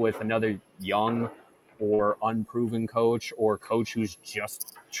going to go with another young or unproven coach or coach who's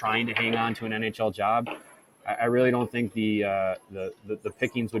just trying to hang on to an NHL job? I really don't think the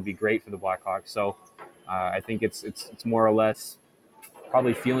pickings would be great for the Blackhawks. So I think it's more or less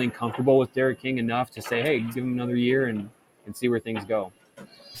probably feeling comfortable with Derek King enough to say, hey, give him another year and see where things go. I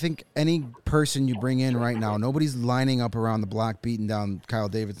think any person you bring in right now, nobody's lining up around the block beating down Kyle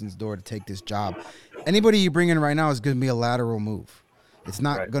Davidson's door to take this job. Anybody you bring in right now is going to be a lateral move. It's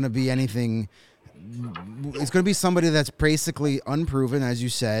not going to be anything it's going to be somebody that's basically unproven, as you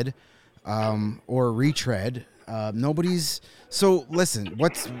said, or retread. Nobody's. So listen,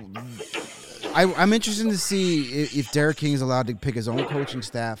 I'm interested to see if Derek King is allowed to pick his own coaching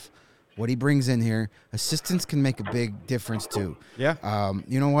staff, what he brings in here. Assistants can make a big difference too. Yeah.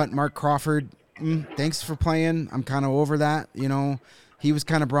 You know what, Mark Crawford, thanks for playing. I'm kind of over that. You know, he was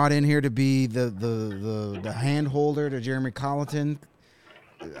kind of brought in here to be the hand holder to Jeremy Colleton.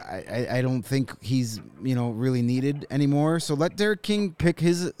 I don't think he's, really needed anymore. So let Derek King pick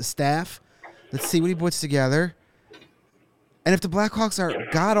his staff. Let's see what he puts together. And if the Blackhawks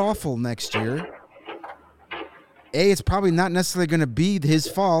are god-awful next year, it's probably not necessarily going to be his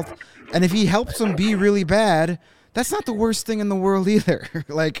fault. And if he helps them be really bad, that's not the worst thing in the world either.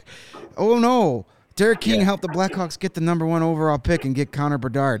 Like, oh no, Derek King helped the Blackhawks get the number 1 overall pick and get Connor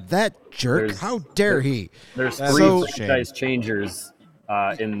Bedard. That jerk, how dare he? There's 3 franchise changers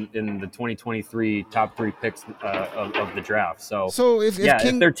in the 2023 top 3 picks of the draft. So if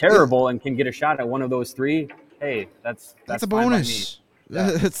they're terrible and can get a shot at one of those 3, hey, that's a bonus.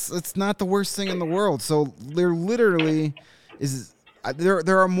 Yeah. It's not the worst thing in the world. So there literally is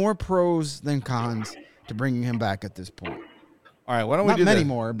there are more pros than cons to bringing him back at this point. All right, why don't we do not many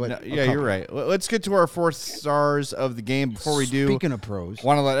more, but no, yeah, you're right. Let's get to our 4 stars of the game. Before we do, speaking of pros,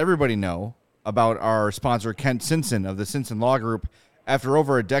 want to let everybody know about our sponsor Kent Simpson of the Simpson Law Group. After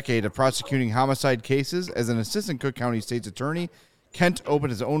over a decade of prosecuting homicide cases as an assistant Cook County State's attorney, Kent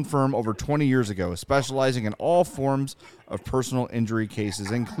opened his own firm over 20 years ago, specializing in all forms of personal injury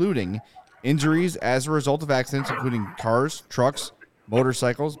cases, including injuries as a result of accidents, including cars, trucks,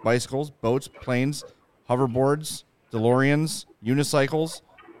 motorcycles, bicycles, boats, planes, hoverboards, DeLoreans, unicycles,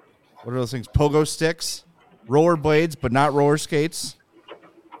 what are those things? Pogo sticks, rollerblades, but not roller skates,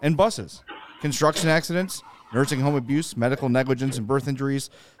 and buses. Construction accidents, nursing home abuse, medical negligence and birth injuries,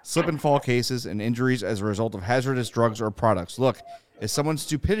 slip and fall cases, and injuries as a result of hazardous drugs or products. Look, if someone's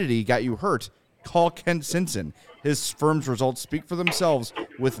stupidity got you hurt, call Kent Simpson. His firm's results speak for themselves,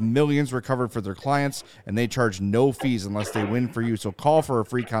 with millions recovered for their clients, and they charge no fees unless they win for you. So call for a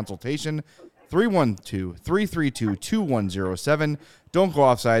free consultation, 312-332-2107. Don't go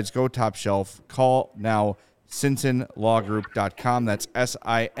offsides, go top shelf. Call now, SinsonLawGroup.com. That's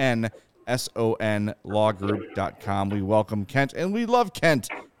SINSON lawgroup.com. We welcome Kent, and we love Kent,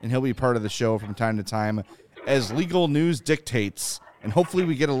 and he'll be part of the show from time to time as legal news dictates, and hopefully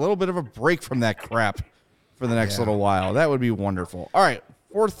we get a little bit of a break from that crap for the next little while. That would be wonderful. All right,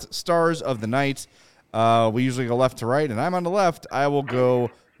 4th stars of the night. We usually go left to right, and I'm on the left. I will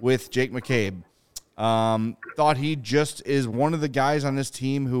go with Jake McCabe. Thought he just is one of the guys on this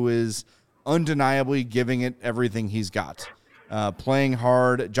team who is undeniably giving it everything he's got. Playing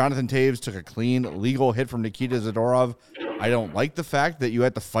hard. Jonathan Taves took a clean, legal hit from Nikita Zadorov. I don't like the fact that you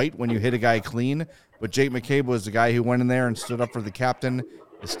had to fight when you hit a guy clean, but Jake McCabe was the guy who went in there and stood up for the captain.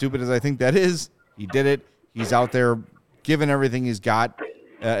 As stupid as I think that is, he did it. He's out there giving everything he's got,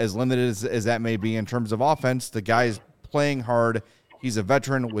 as limited as that may be in terms of offense. The guy's playing hard. He's a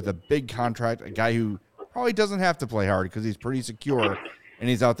veteran with a big contract, a guy who probably doesn't have to play hard because he's pretty secure, and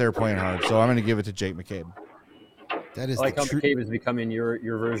he's out there playing hard. So I'm going to give it to Jake McCabe. That is I like how McCabe is becoming your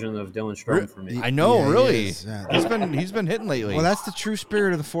version of Dylan Strome for me. I know, really. Yeah, he's been hitting lately. Well, that's the true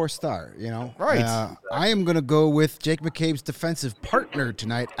spirit of the 4-star, Right. I am going to go with Jake McCabe's defensive partner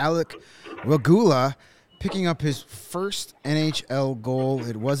tonight, Alec Regula, picking up his first NHL goal.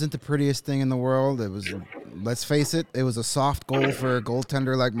 It wasn't the prettiest thing in the world. It was, let's face it, it was a soft goal for a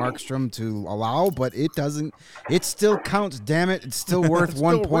goaltender like Markstrom to allow, but it still counts, damn it. It's still worth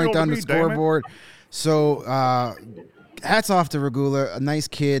 1 point on the scoreboard. So hats off to Regula, a nice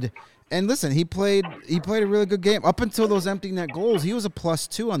kid. And listen, he played a really good game. Up until those empty net goals, he was a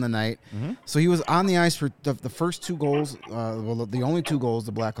 +2 on the night. Mm-hmm. So he was on the ice for the first 2 goals. The only 2 goals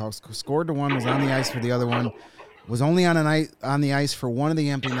the Blackhawks scored. The one was on the ice for the other one. Was only on the ice for one of the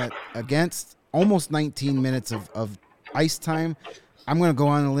empty net against almost 19 minutes of ice time. I'm going to go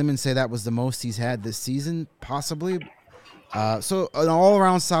on a limb and say that was the most he's had this season, possibly. So an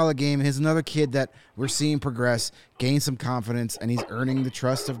all-around solid game. He's another kid that we're seeing progress, gain some confidence, and he's earning the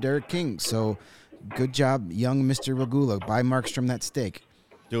trust of Derek King. So good job, young Mr. Regula. Buy Markstrom that steak.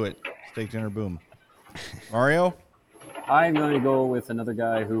 Do it. Steak dinner, boom. Mario? I'm going to go with another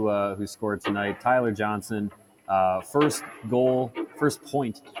guy who scored tonight, Tyler Johnson. First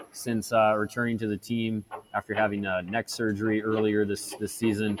point since returning to the team after having neck surgery earlier this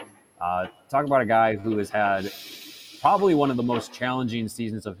season. Talk about a guy who has had probably one of the most challenging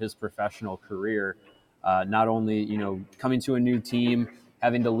seasons of his professional career. Not only, coming to a new team,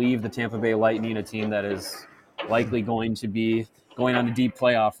 having to leave the Tampa Bay Lightning, a team that is likely going to be going on a deep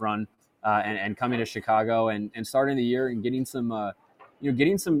playoff run, and coming to Chicago and starting the year and getting some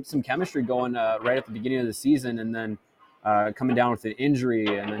getting some chemistry going right at the beginning of the season, and then coming down with an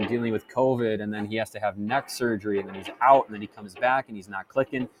injury and then dealing with COVID, and then he has to have neck surgery, and then he's out, and then he comes back and he's not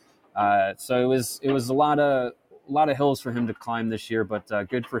clicking. So it was a lot of hills for him to climb this year, but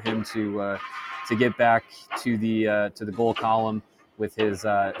good for him to get back to the goal column with his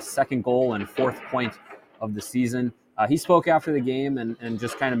second goal and fourth point of the season. He spoke after the game and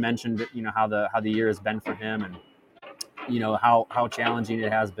just kind of mentioned how the year has been for him, and how challenging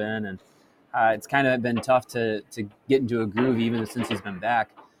it has been, and it's kind of been tough to get into a groove even since he's been back.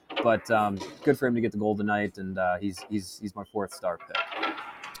 But good for him to get the goal tonight, and he's my fourth star pick.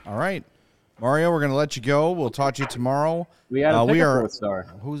 All right, Mario, we're going to let you go. We'll talk to you tomorrow. We got a fourth star.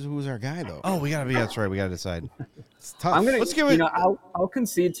 Who's our guy though? Oh, that's right. We got to decide. It's tough. I'm gonna, let's give it. I'll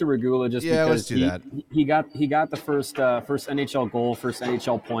concede to Regula just because let's do that. He got the first NHL goal, first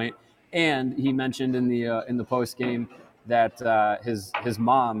NHL point, and he mentioned in the post game that his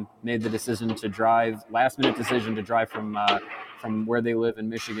mom made the last minute decision to drive from where they live in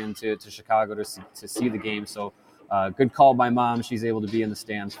Michigan to Chicago to see the game. So. Good call by mom. She's able to be in the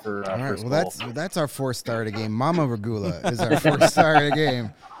stands for all right, first well, goal. that's our fourth star of the game. Mama Regula is our fourth star of the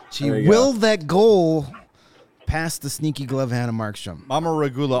game. She willed that goal past the sneaky glove hand of Markstrom. Mama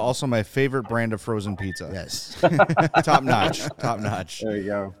Regula, also my favorite brand of frozen pizza. Yes. Top notch. There you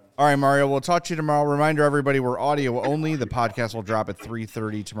go. All right, Mario, we'll talk to you tomorrow. Reminder, everybody, we're audio only. The podcast will drop at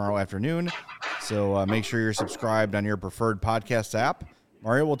 3:30 tomorrow afternoon. So make sure you're subscribed on your preferred podcast app.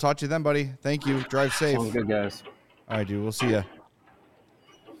 Mario, we'll talk to you then, buddy. Thank you. Drive safe. Sounds good, guys. All right, dude. We'll see you.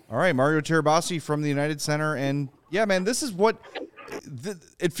 All right, Mario Tirabassi from the United Center. And, yeah, man, this is what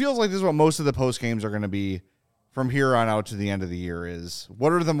it feels like this is what most of the post games are going to be from here on out to the end of the year is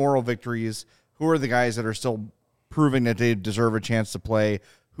what are the moral victories? Who are the guys that are still proving that they deserve a chance to play?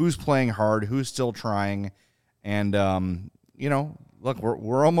 Who's playing hard? Who's still trying? And, look,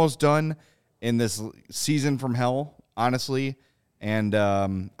 we're almost done in this season from hell, honestly. And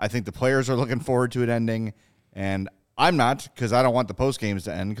I think the players are looking forward to it ending. And I'm not, because I don't want the post games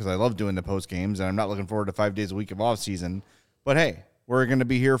to end, because I love doing the post games, and I'm not looking forward to 5 days a week of off season. But hey, we're going to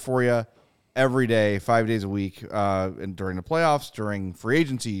be here for you every day, 5 days a week, and during the playoffs, during free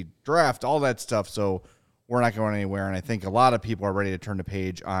agency, draft, all that stuff. So we're not going anywhere. And I think a lot of people are ready to turn the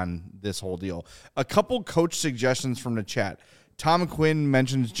page on this whole deal. A couple coach suggestions from the chat. Tom Quinn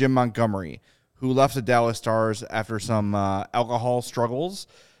mentions Jim Montgomery, who left the Dallas Stars after some alcohol struggles.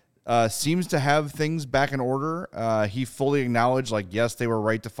 Seems to have things back in order. He fully acknowledged, yes, they were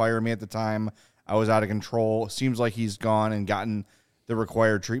right to fire me at the time. I was out of control. Seems like he's gone and gotten the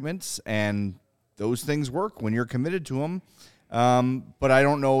required treatments, and those things work when you're committed to them. But I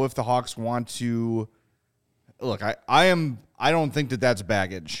don't know if the Hawks want to look. I don't think that that's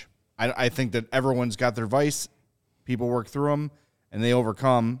baggage. I think that everyone's got their vice. People work through them, and they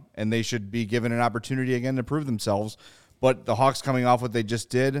overcome, and they should be given an opportunity again to prove themselves. But the Hawks coming off what they just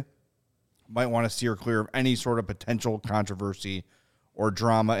did might want to steer clear of any sort of potential controversy or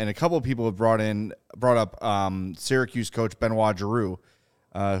drama. And a couple of people have brought up Syracuse coach Benoit Giroux,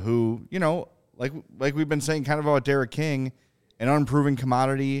 who, like we've been saying kind of about Derek King, an unproven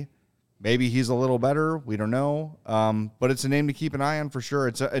commodity. Maybe he's a little better. We don't know. But it's a name to keep an eye on for sure.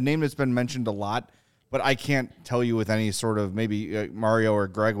 It's a name that's been mentioned a lot. But I can't tell you with any sort of maybe Mario or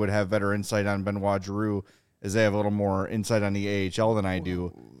Greg would have better insight on Benoit Giroux, as they have a little more insight on the AHL than I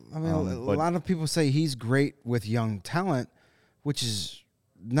do. I mean, a lot of people say he's great with young talent, which is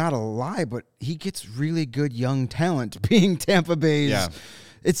not a lie, but he gets really good young talent being Tampa Bay's. Yeah.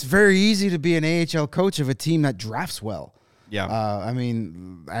 It's very easy to be an AHL coach of a team that drafts well. Yeah.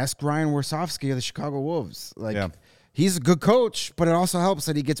 Ask Ryan Warsofsky of the Chicago Wolves. He's a good coach, but it also helps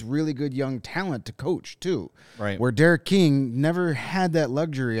that he gets really good young talent to coach, too. Right. Where Derek King never had that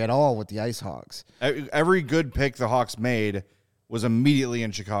luxury at all with the Ice Hogs. Every good pick the Hawks made was immediately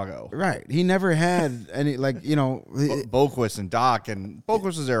in Chicago. Right. He never had any, Boquist and Doc, and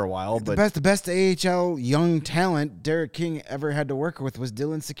Boquist was there a while. But the best AHL young talent Derek King ever had to work with was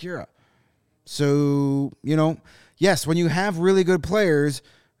Dylan Sekura. So, yes, when you have really good players,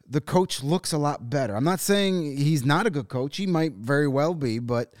 the coach looks a lot better. I'm not saying he's not a good coach. He might very well be,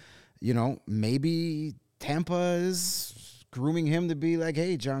 but, maybe Tampa is grooming him to be like,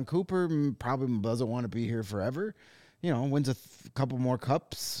 hey, John Cooper probably doesn't want to be here forever. Wins a couple more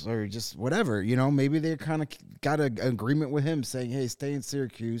cups or just whatever. Maybe they kind of got an agreement with him saying, hey, stay in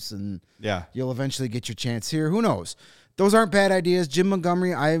Syracuse and you'll eventually get your chance here. Who knows? Those aren't bad ideas. Jim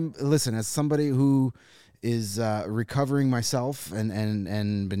Montgomery, as somebody who is recovering myself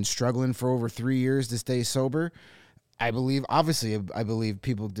and been struggling for over 3 years to stay sober, I believe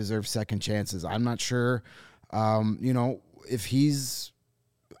people deserve second chances. I'm not sure, if he's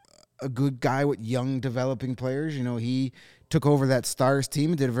a good guy with young developing players. He took over that Stars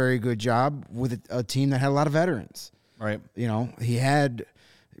team and did a very good job with a team that had a lot of veterans. Right. He had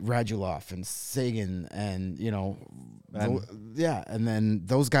Radulov and Sagan and, and then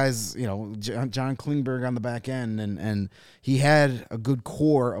those guys, John Klingberg on the back end, and he had a good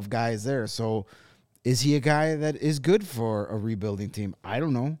core of guys there. So is he a guy that is good for a rebuilding team? I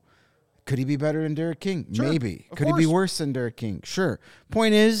don't know. Could he be better than Derek King? Sure, maybe. Could course. he be worse than Derek King? Sure.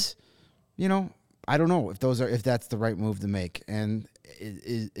 Point is, I don't know if that's the right move to make. And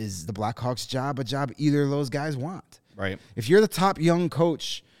is the Blackhawks job a job either of those guys want? Right. If you're the top young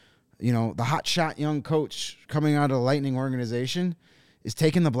coach, the hot shot young coach coming out of the Lightning organization, is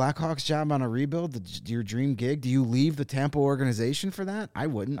taking the Blackhawks job on a rebuild your dream gig? Do you leave the Tampa organization for that? I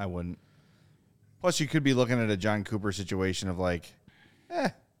wouldn't. Plus, you could be looking at a John Cooper situation of like,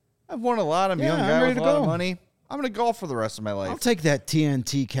 I've won a lot. I'm a young I'm guy ready with a to lot of go. money. I'm going to golf for the rest of my life. I'll take that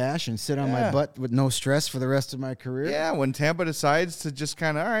TNT cash and sit on my Yeah. butt with no stress for the rest of my career. Yeah, when Tampa decides to just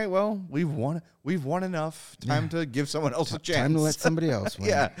kind of, all right, well, we've won enough. Time to give someone else a chance. Time to let somebody else win.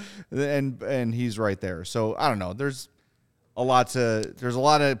 Yeah, and he's right there. So I don't know. There's a lot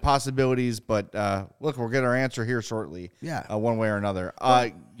of possibilities, but look, we'll get our answer here shortly. Yeah. One way or another.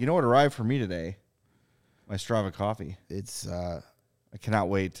 You know what arrived for me today? My Strava coffee. It's I cannot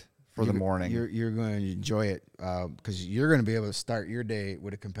wait for the morning. You're going to enjoy it because you're going to be able to start your day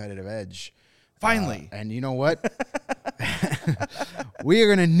with a competitive edge. Finally. And you know what? We are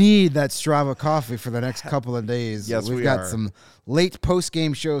going to need that Strava coffee for the next couple of days. Yes, We've we got are. some late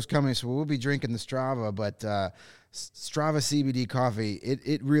post-game shows coming, so we'll be drinking the Strava. But Strava CBD coffee,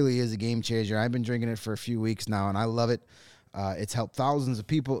 it really is a game changer. I've been drinking it for a few weeks now, and I love it. It's helped thousands of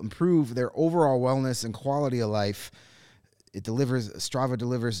people improve their overall wellness and quality of life. Strava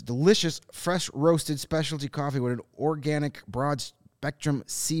delivers delicious, fresh roasted specialty coffee with an organic, broad spectrum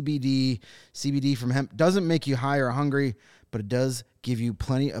CBD. CBD from hemp doesn't make you high or hungry, but it does give you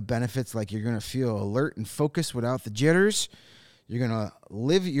plenty of benefits, like you're going to feel alert and focused without the jitters. You're going to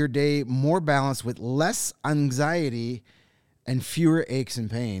live your day more balanced with less anxiety and fewer aches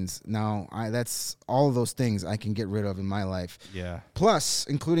and pains. Now, that's all of those things I can get rid of in my life. Yeah. Plus,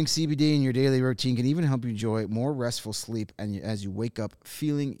 including CBD in your daily routine can even help you enjoy more restful sleep and as you wake up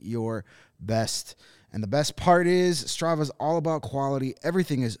feeling your best. And the best part is Strava's all about quality.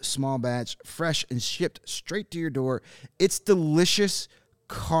 Everything is small batch, fresh, and shipped straight to your door. It's delicious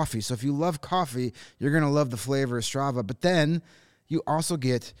coffee. So if you love coffee, you're going to love the flavor of Strava. But then you also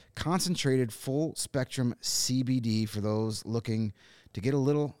get concentrated full spectrum CBD for those looking to get a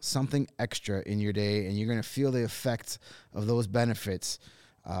little something extra in your day, and you're going to feel the effect of those benefits.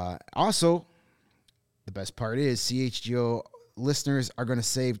 Also, the best part is CHGO listeners are going to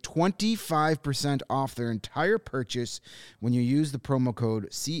save 25% off their entire purchase when you use the promo code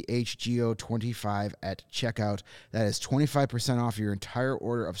CHGO25 at checkout. That is 25% off your entire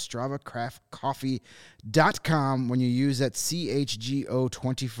order of StravaCraftCoffee.com when you use that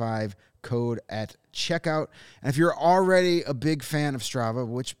CHGO25 code at checkout. And if you're already a big fan of Strava,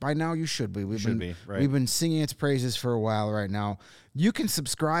 which by now you should be, we've been singing its praises for a while right now, you can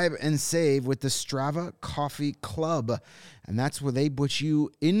subscribe and save with the Strava Coffee Club. And that's where they put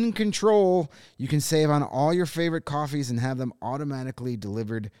you in control. You can save on all your favorite coffees and have them automatically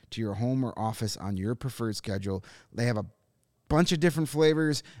delivered to your home or office on your preferred schedule. They have a bunch of different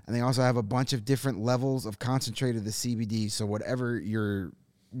flavors, and they also have a bunch of different levels of concentrated the CBD. So whatever you're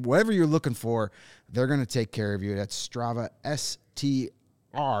looking for, they're going to take care of you. That's Strava,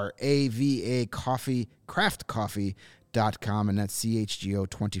 STRAVA coffee, craftcoffee.com, and that's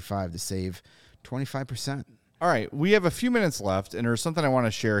CHGO25 to save 25%. All right, we have a few minutes left, and there's something I want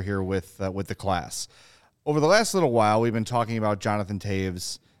to share here with the class. Over the last little while, we've been talking about Jonathan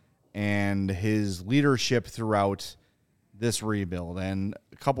Toews and his leadership throughout this rebuild. And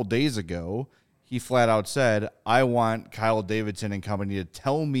a couple days ago, he flat out said, I want Kyle Davidson and company to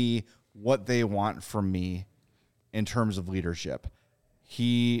tell me what they want from me in terms of leadership.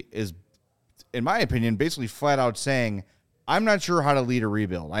 He is, in my opinion, basically flat out saying, I'm not sure how to lead a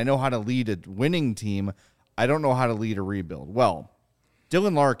rebuild. I know how to lead a winning team. I don't know how to lead a rebuild. Well,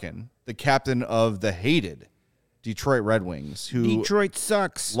 Dylan Larkin, the captain of the hated Detroit Red Wings, who Detroit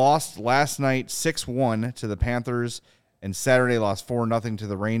sucks, lost last night 6-1 to the Panthers and Saturday lost 4-0 to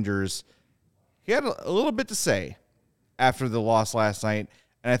the Rangers. He had a little bit to say after the loss last night,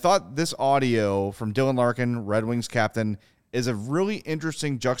 and I thought this audio from Dylan Larkin, Red Wings captain, is a really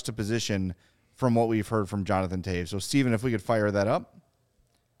interesting juxtaposition from what we've heard from Jonathan Toews. So, Steven, if we could fire that up.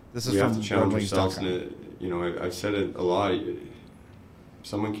 This is you from have to challenge yourselves, RedWings.com. and I've said it a lot.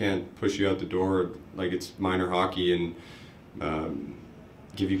 Someone can't push you out the door like it's minor hockey and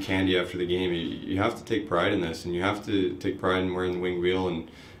give you candy after the game. You have to take pride in this, and you have to take pride in wearing the wing wheel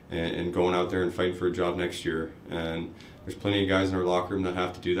and going out there and fighting for a job next year. And there's plenty of guys in our locker room that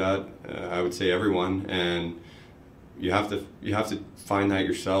have to do that. I would say everyone, and you have to find that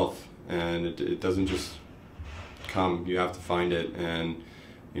yourself, and it doesn't just come. You have to find it, and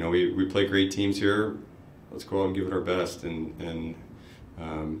we play great teams here. Let's go out and give it our best, and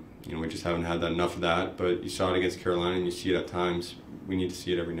we just haven't had that enough of that. But you saw it against Carolina, and you see it at times. We need to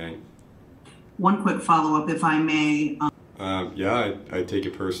see it every night. One quick follow-up, if I may. Yeah, I take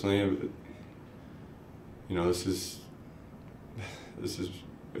it personally. It's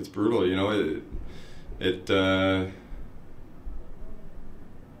brutal.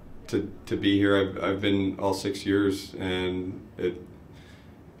 To be here, I've been all 6 years, and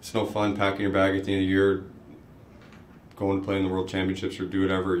it's no fun packing your bag at the end of the year, going to play in the World Championships or do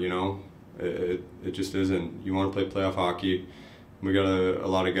whatever. It just isn't. You want to play playoff hockey. We got a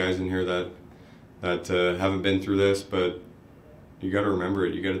lot of guys in here that haven't been through this, but you got to remember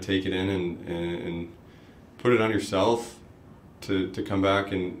it. You got to take it in and put it on yourself to come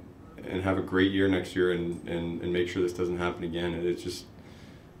back and have a great year next year and make sure this doesn't happen again. It's just,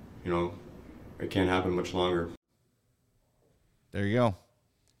 it can't happen much longer. There you go.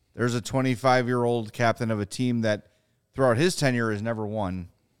 There's a 25-year-old captain of a team that throughout his tenure has never won,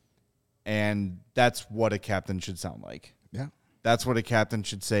 and that's what a captain should sound like. Yeah. That's what a captain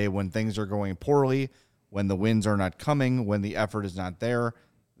should say when things are going poorly, when the wins are not coming, when the effort is not there.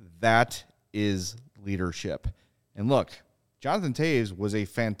 That is leadership. And look, Jonathan Toews was a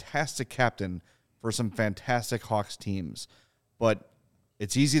fantastic captain for some fantastic Hawks teams, but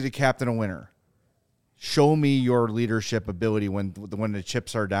it's easy to captain a winner. Show me your leadership ability when the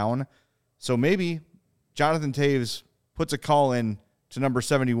chips are down. So maybe Jonathan Toews puts a call in to number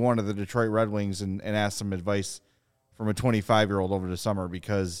 71 of the Detroit Red Wings and asks some advice from a 25-year-old over the summer,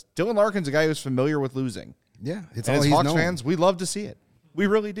 because Dylan Larkin's a guy who's familiar with losing. Yeah, it's and all as he's Hawks known. fans, we love to see it. We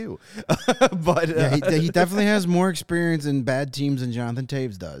really do. But he definitely has more experience in bad teams than Jonathan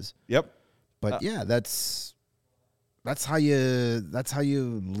Toews does. Yep. But yeah, that's how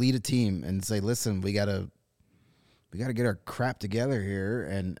you lead a team and say, listen, we gotta get our crap together here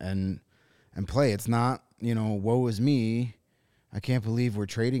and play. It's not, woe is me. I can't believe we're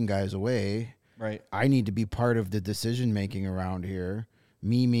trading guys away. Right. I need to be part of the decision making around here.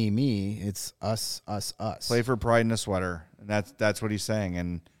 Me. It's us. Play for pride in a sweater. And that's what he's saying.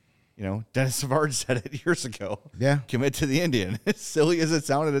 And, Dennis Savard said it years ago. Yeah. Commit to the Indian. As silly as it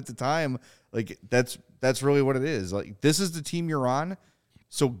sounded at the time, like that's really what it is. Like, this is the team you're on,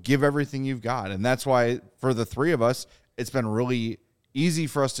 so give everything you've got. And that's why for the three of us, it's been really easy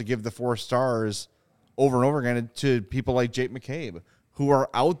for us to give the 4 stars over and over again to people like Jake McCabe, who are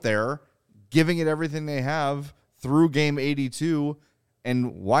out there giving it everything they have through game 82.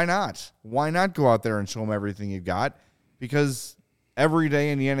 And why not? Why not go out there and show them everything you've got? Because every day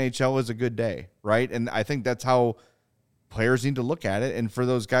in the NHL is a good day, right? And I think that's how players need to look at it. And for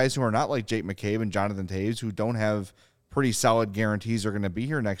those guys who are not like Jake McCabe and Jonathan Toews, who don't have pretty solid guarantees they're going to be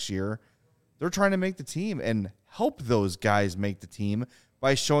here next year, they're trying to make the team and help those guys make the team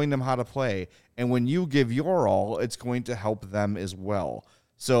by showing them how to play. And when you give your all, it's going to help them as well.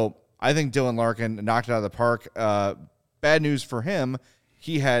 So I think Dylan Larkin knocked it out of the park. Bad news for him.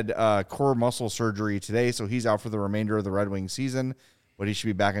 He had core muscle surgery today, so he's out for the remainder of the Red Wings season, but he should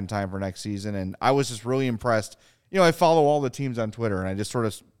be back in time for next season. And I was just really impressed. I follow all the teams on Twitter, and I just sort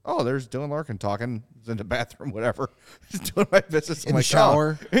of, there's Dylan Larkin talking. He's in the bathroom, whatever. Just doing my business. In the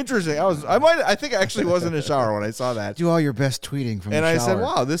shower. Oh, interesting. I think I actually was in the shower when I saw that. Do all your best tweeting from the shower. And I said,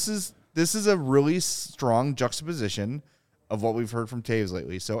 wow, this is a really strong juxtaposition of what we've heard from Toews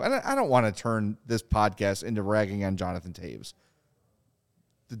lately. So, and I don't want to turn this podcast into ragging on Jonathan Toews.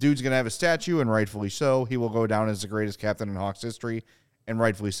 The dude's going to have a statue, and rightfully so. He will go down as the greatest captain in Hawks history, and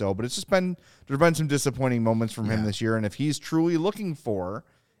rightfully so. But there's been some disappointing moments from him this year, and if he's truly looking for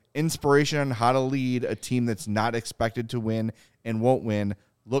inspiration on how to lead a team that's not expected to win and won't win,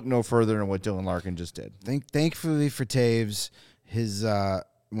 look no further than what Dylan Larkin just did. Thankfully for Toews, his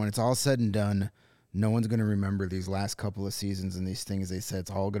when it's all said and done, no one's going to remember these last couple of seasons and these things. They said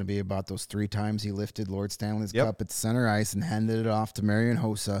it's all going to be about those 3 times he lifted Lord Stanley's Cup at center ice and handed it off to Marian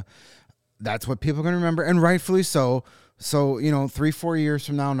Hossa. That's what people are going to remember, and rightfully so. So, 3-4 years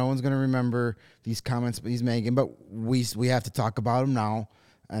from now, no one's going to remember these comments he's making, but we have to talk about them now.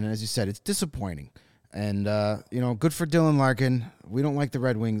 And as you said, it's disappointing. And, good for Dylan Larkin. We don't like the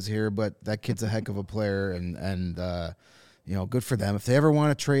Red Wings here, but that kid's a heck of a player, and good for them. If they ever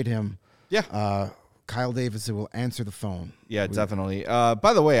want to trade him, Yeah. Kyle Davidson will answer the phone. Yeah, definitely.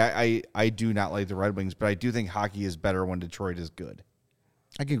 By the way, I do not like the Red Wings, but I do think hockey is better when Detroit is good.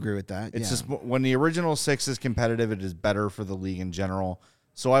 I can agree with that. It's just when the original six is competitive, it is better for the league in general.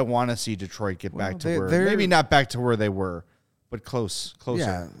 So I want to see Detroit get back to where, maybe not back to where they were, but closer.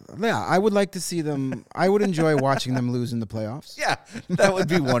 Yeah, I would like to see them. I would enjoy watching them lose in the playoffs. Yeah, that would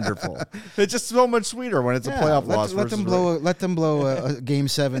be wonderful. It's just so much sweeter when it's a playoff loss. Let them blow a Game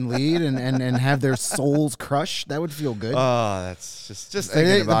 7 lead and have their souls crush. That would feel good. Oh, that's just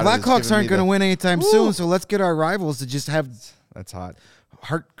thinking about the Blackhawks aren't going to win anytime soon, so let's get our rivals to just have that's hot.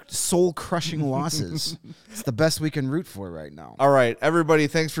 Soul-crushing losses. It's the best we can root for right now. All right, everybody,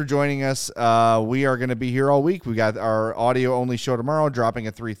 thanks for joining us. We are going to be here all week. We got our audio-only show tomorrow, dropping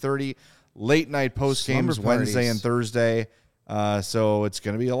at 3:30. Late-night post-games Wednesday and Thursday. So it's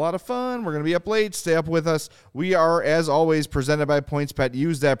going to be a lot of fun. We're going to be up late. Stay up with us. We are, as always, presented by PointsBet.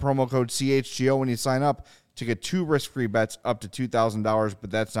 Use that promo code CHGO when you sign up to get 2 risk-free bets up to $2,000,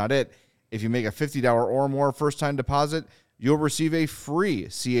 but that's not it. If you make a $50 or more first-time deposit, you'll receive a free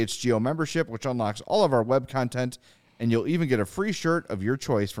CHGO membership, which unlocks all of our web content, and you'll even get a free shirt of your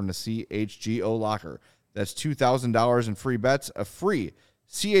choice from the CHGO locker. That's $2,000 in free bets, a free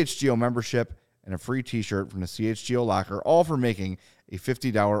CHGO membership, and a free t-shirt from the CHGO locker, all for making a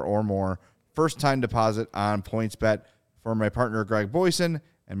 $50 or more first-time deposit on PointsBet. For my partner, Greg Boyson,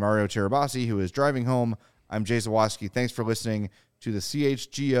 and Mario Cherabassi, who is driving home, I'm Jay Zawoski. Thanks for listening to the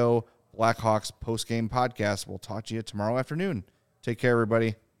CHGO Blackhawks post-game podcast. We'll talk to you tomorrow afternoon. Take care,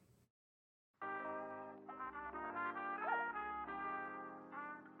 everybody.